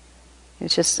involved?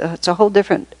 It's a whole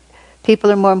different...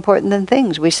 People are more important than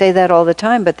things. We say that all the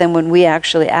time, but then when we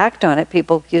actually act on it,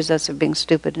 people accuse us of being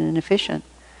stupid and inefficient.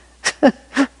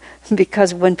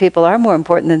 Because when people are more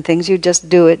important than things, you just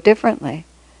do it differently.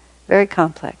 Very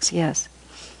complex, yes.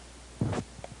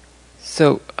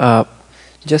 So,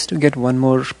 just to get one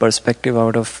more perspective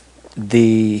out of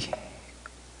the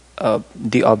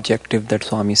objective that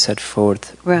Swami set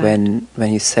forth, right, when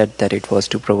he said that it was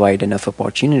to provide enough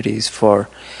opportunities for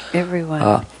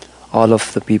everyone, all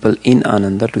of the people in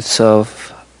Ananda to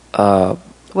serve.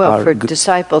 For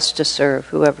disciples to serve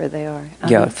whoever they are.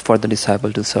 Yeah, for the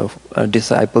disciples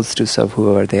to serve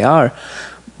whoever they are.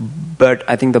 But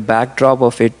I think the backdrop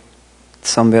of it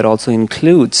somewhere also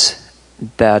includes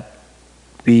that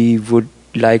we would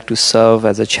like to serve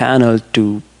as a channel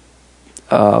to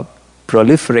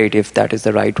proliferate, if that is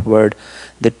the right word,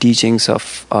 the teachings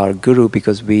of our Guru,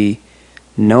 because we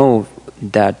know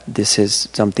that this is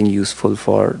something useful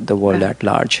for the world at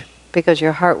large. Because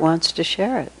your heart wants to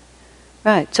share it.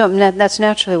 Right, so that's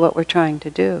naturally what we're trying to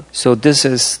do. So this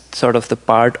is sort of the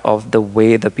part of the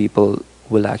way the people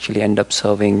will actually end up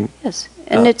serving. Yes,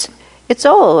 and it's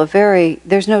all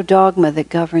there's no dogma that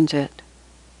governs it.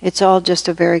 It's all just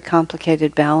a very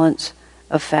complicated balance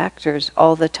of factors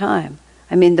all the time.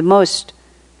 I mean, the most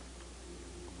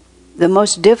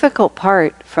difficult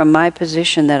part from my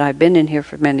position that I've been in here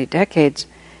for many decades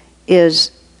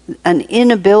is an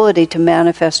inability to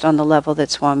manifest on the level that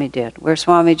Swami did, where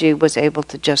Swamiji was able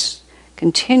to just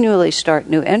continually start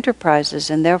new enterprises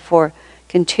and therefore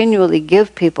continually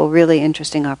give people really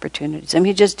interesting opportunities. I mean,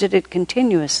 he just did it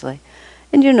continuously.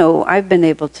 And I've been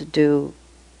able to do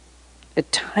a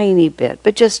tiny bit,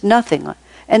 but just nothing.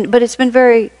 But it's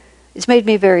made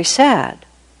me very sad,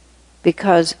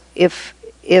 because if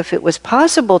it was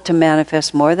possible to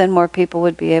manifest more, then more people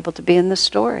would be able to be in the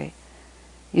story,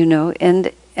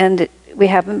 and we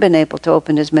haven't been able to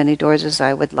open as many doors as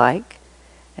I would like.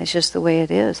 It's just the way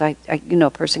it is. A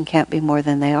person can't be more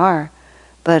than they are,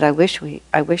 but I wished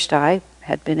I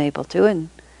had been able to, and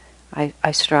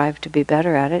I strive to be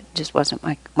better at it. It just wasn't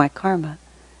my karma.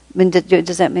 I mean,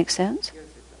 does that make sense? Yes,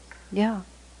 it does. Yeah.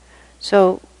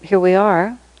 So here we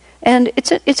are, and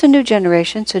it's a new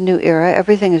generation. It's a new era.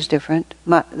 Everything is different.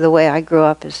 The way I grew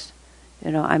up is,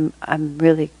 I'm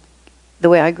really, the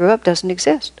way I grew up doesn't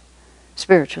exist,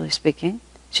 spiritually speaking.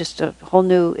 It's just a whole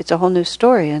new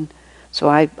story, and so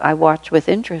I watch with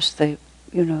interest the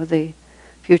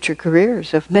future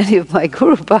careers of many of my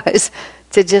Guru Bhais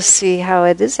to just see how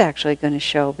it is actually going to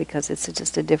show, because it's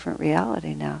just a different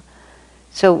reality now.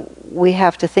 So we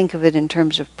have to think of it in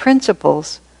terms of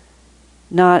principles,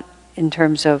 not in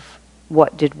terms of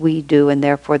what did we do and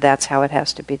therefore that's how it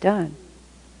has to be done.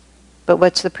 But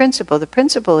what's the principle? The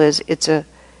principle is it's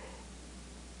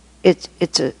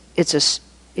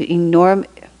enormous.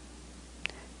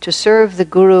 To serve the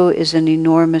Guru is an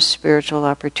enormous spiritual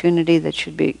opportunity that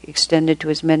should be extended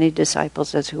to as many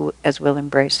disciples as will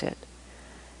embrace it.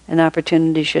 An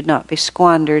opportunity should not be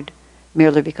squandered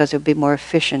merely because it would be more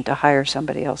efficient to hire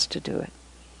somebody else to do it.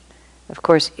 Of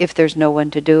course, if there's no one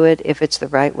to do it, if it's the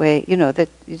right way, that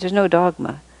there's no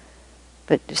dogma.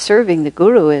 But serving the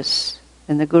Guru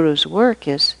and the Guru's work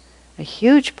is a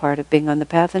huge part of being on the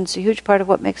path, and it's a huge part of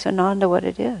what makes Ananda what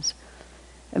it is.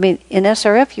 I mean, in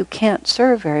SRF you can't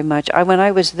serve very much. When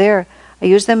I was there, I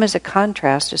used them as a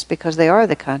contrast, just because they are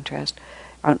the contrast.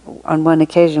 On one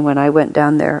occasion when I went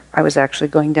down there, I was actually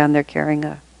going down there carrying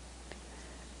it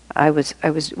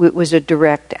was a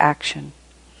direct action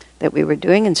that we were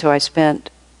doing, and so I spent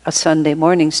a Sunday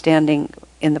morning standing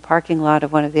in the parking lot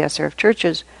of one of the SRF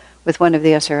churches with one of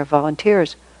the SRF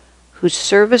volunteers, whose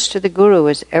service to the Guru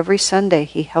is every Sunday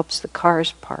he helps the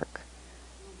cars park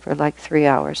for like 3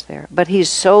 hours there. But he's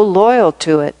so loyal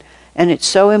to it, and it's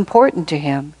so important to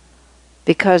him,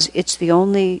 because it's the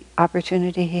only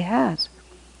opportunity he has.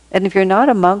 And if you're not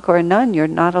a monk or a nun, you're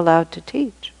not allowed to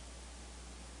teach.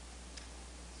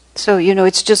 So,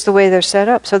 it's just the way they're set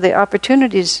up. So the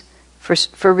opportunities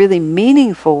for really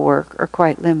meaningful work are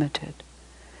quite limited.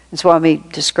 And Swami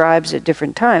describes at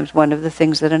different times, one of the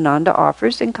things that Ananda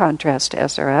offers, in contrast to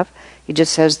SRF, he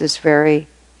just says this very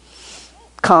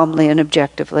calmly and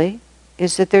objectively,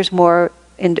 is that there's more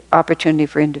opportunity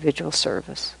for individual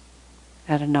service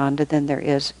at Ananda than there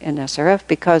is in SRF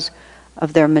because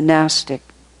of their monastic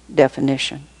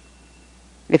definition.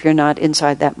 If you're not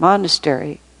inside that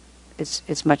monastery,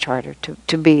 it's much harder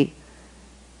to be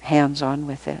hands-on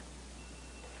with it.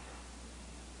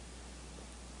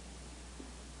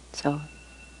 So,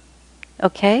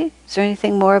 okay? Is there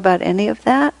anything more about any of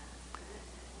that?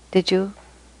 Did you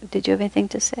have anything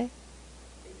to say?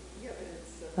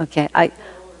 Okay,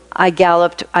 I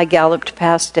galloped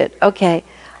past it. Okay,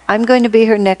 I'm going to be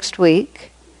here next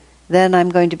week. Then I'm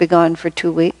going to be gone for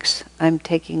 2 weeks. I'm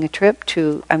taking a trip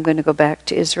I'm going to go back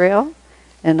to Israel,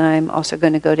 and I'm also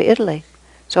going to go to Italy.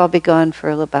 So I'll be gone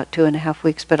for about 2.5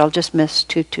 weeks, but I'll just miss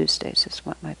 2 Tuesdays is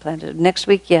what my plan is. Next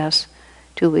week, yes,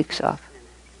 2 weeks off.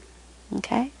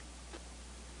 Okay?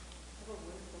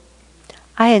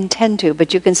 I intend to,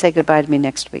 but you can say goodbye to me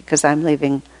next week, because I'm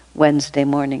leaving Wednesday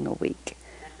morning a week.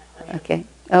 Okay?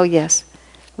 Oh, yes.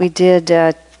 We did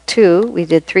 2. We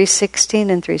did 3:16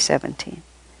 and 3:17.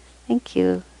 Thank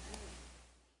you.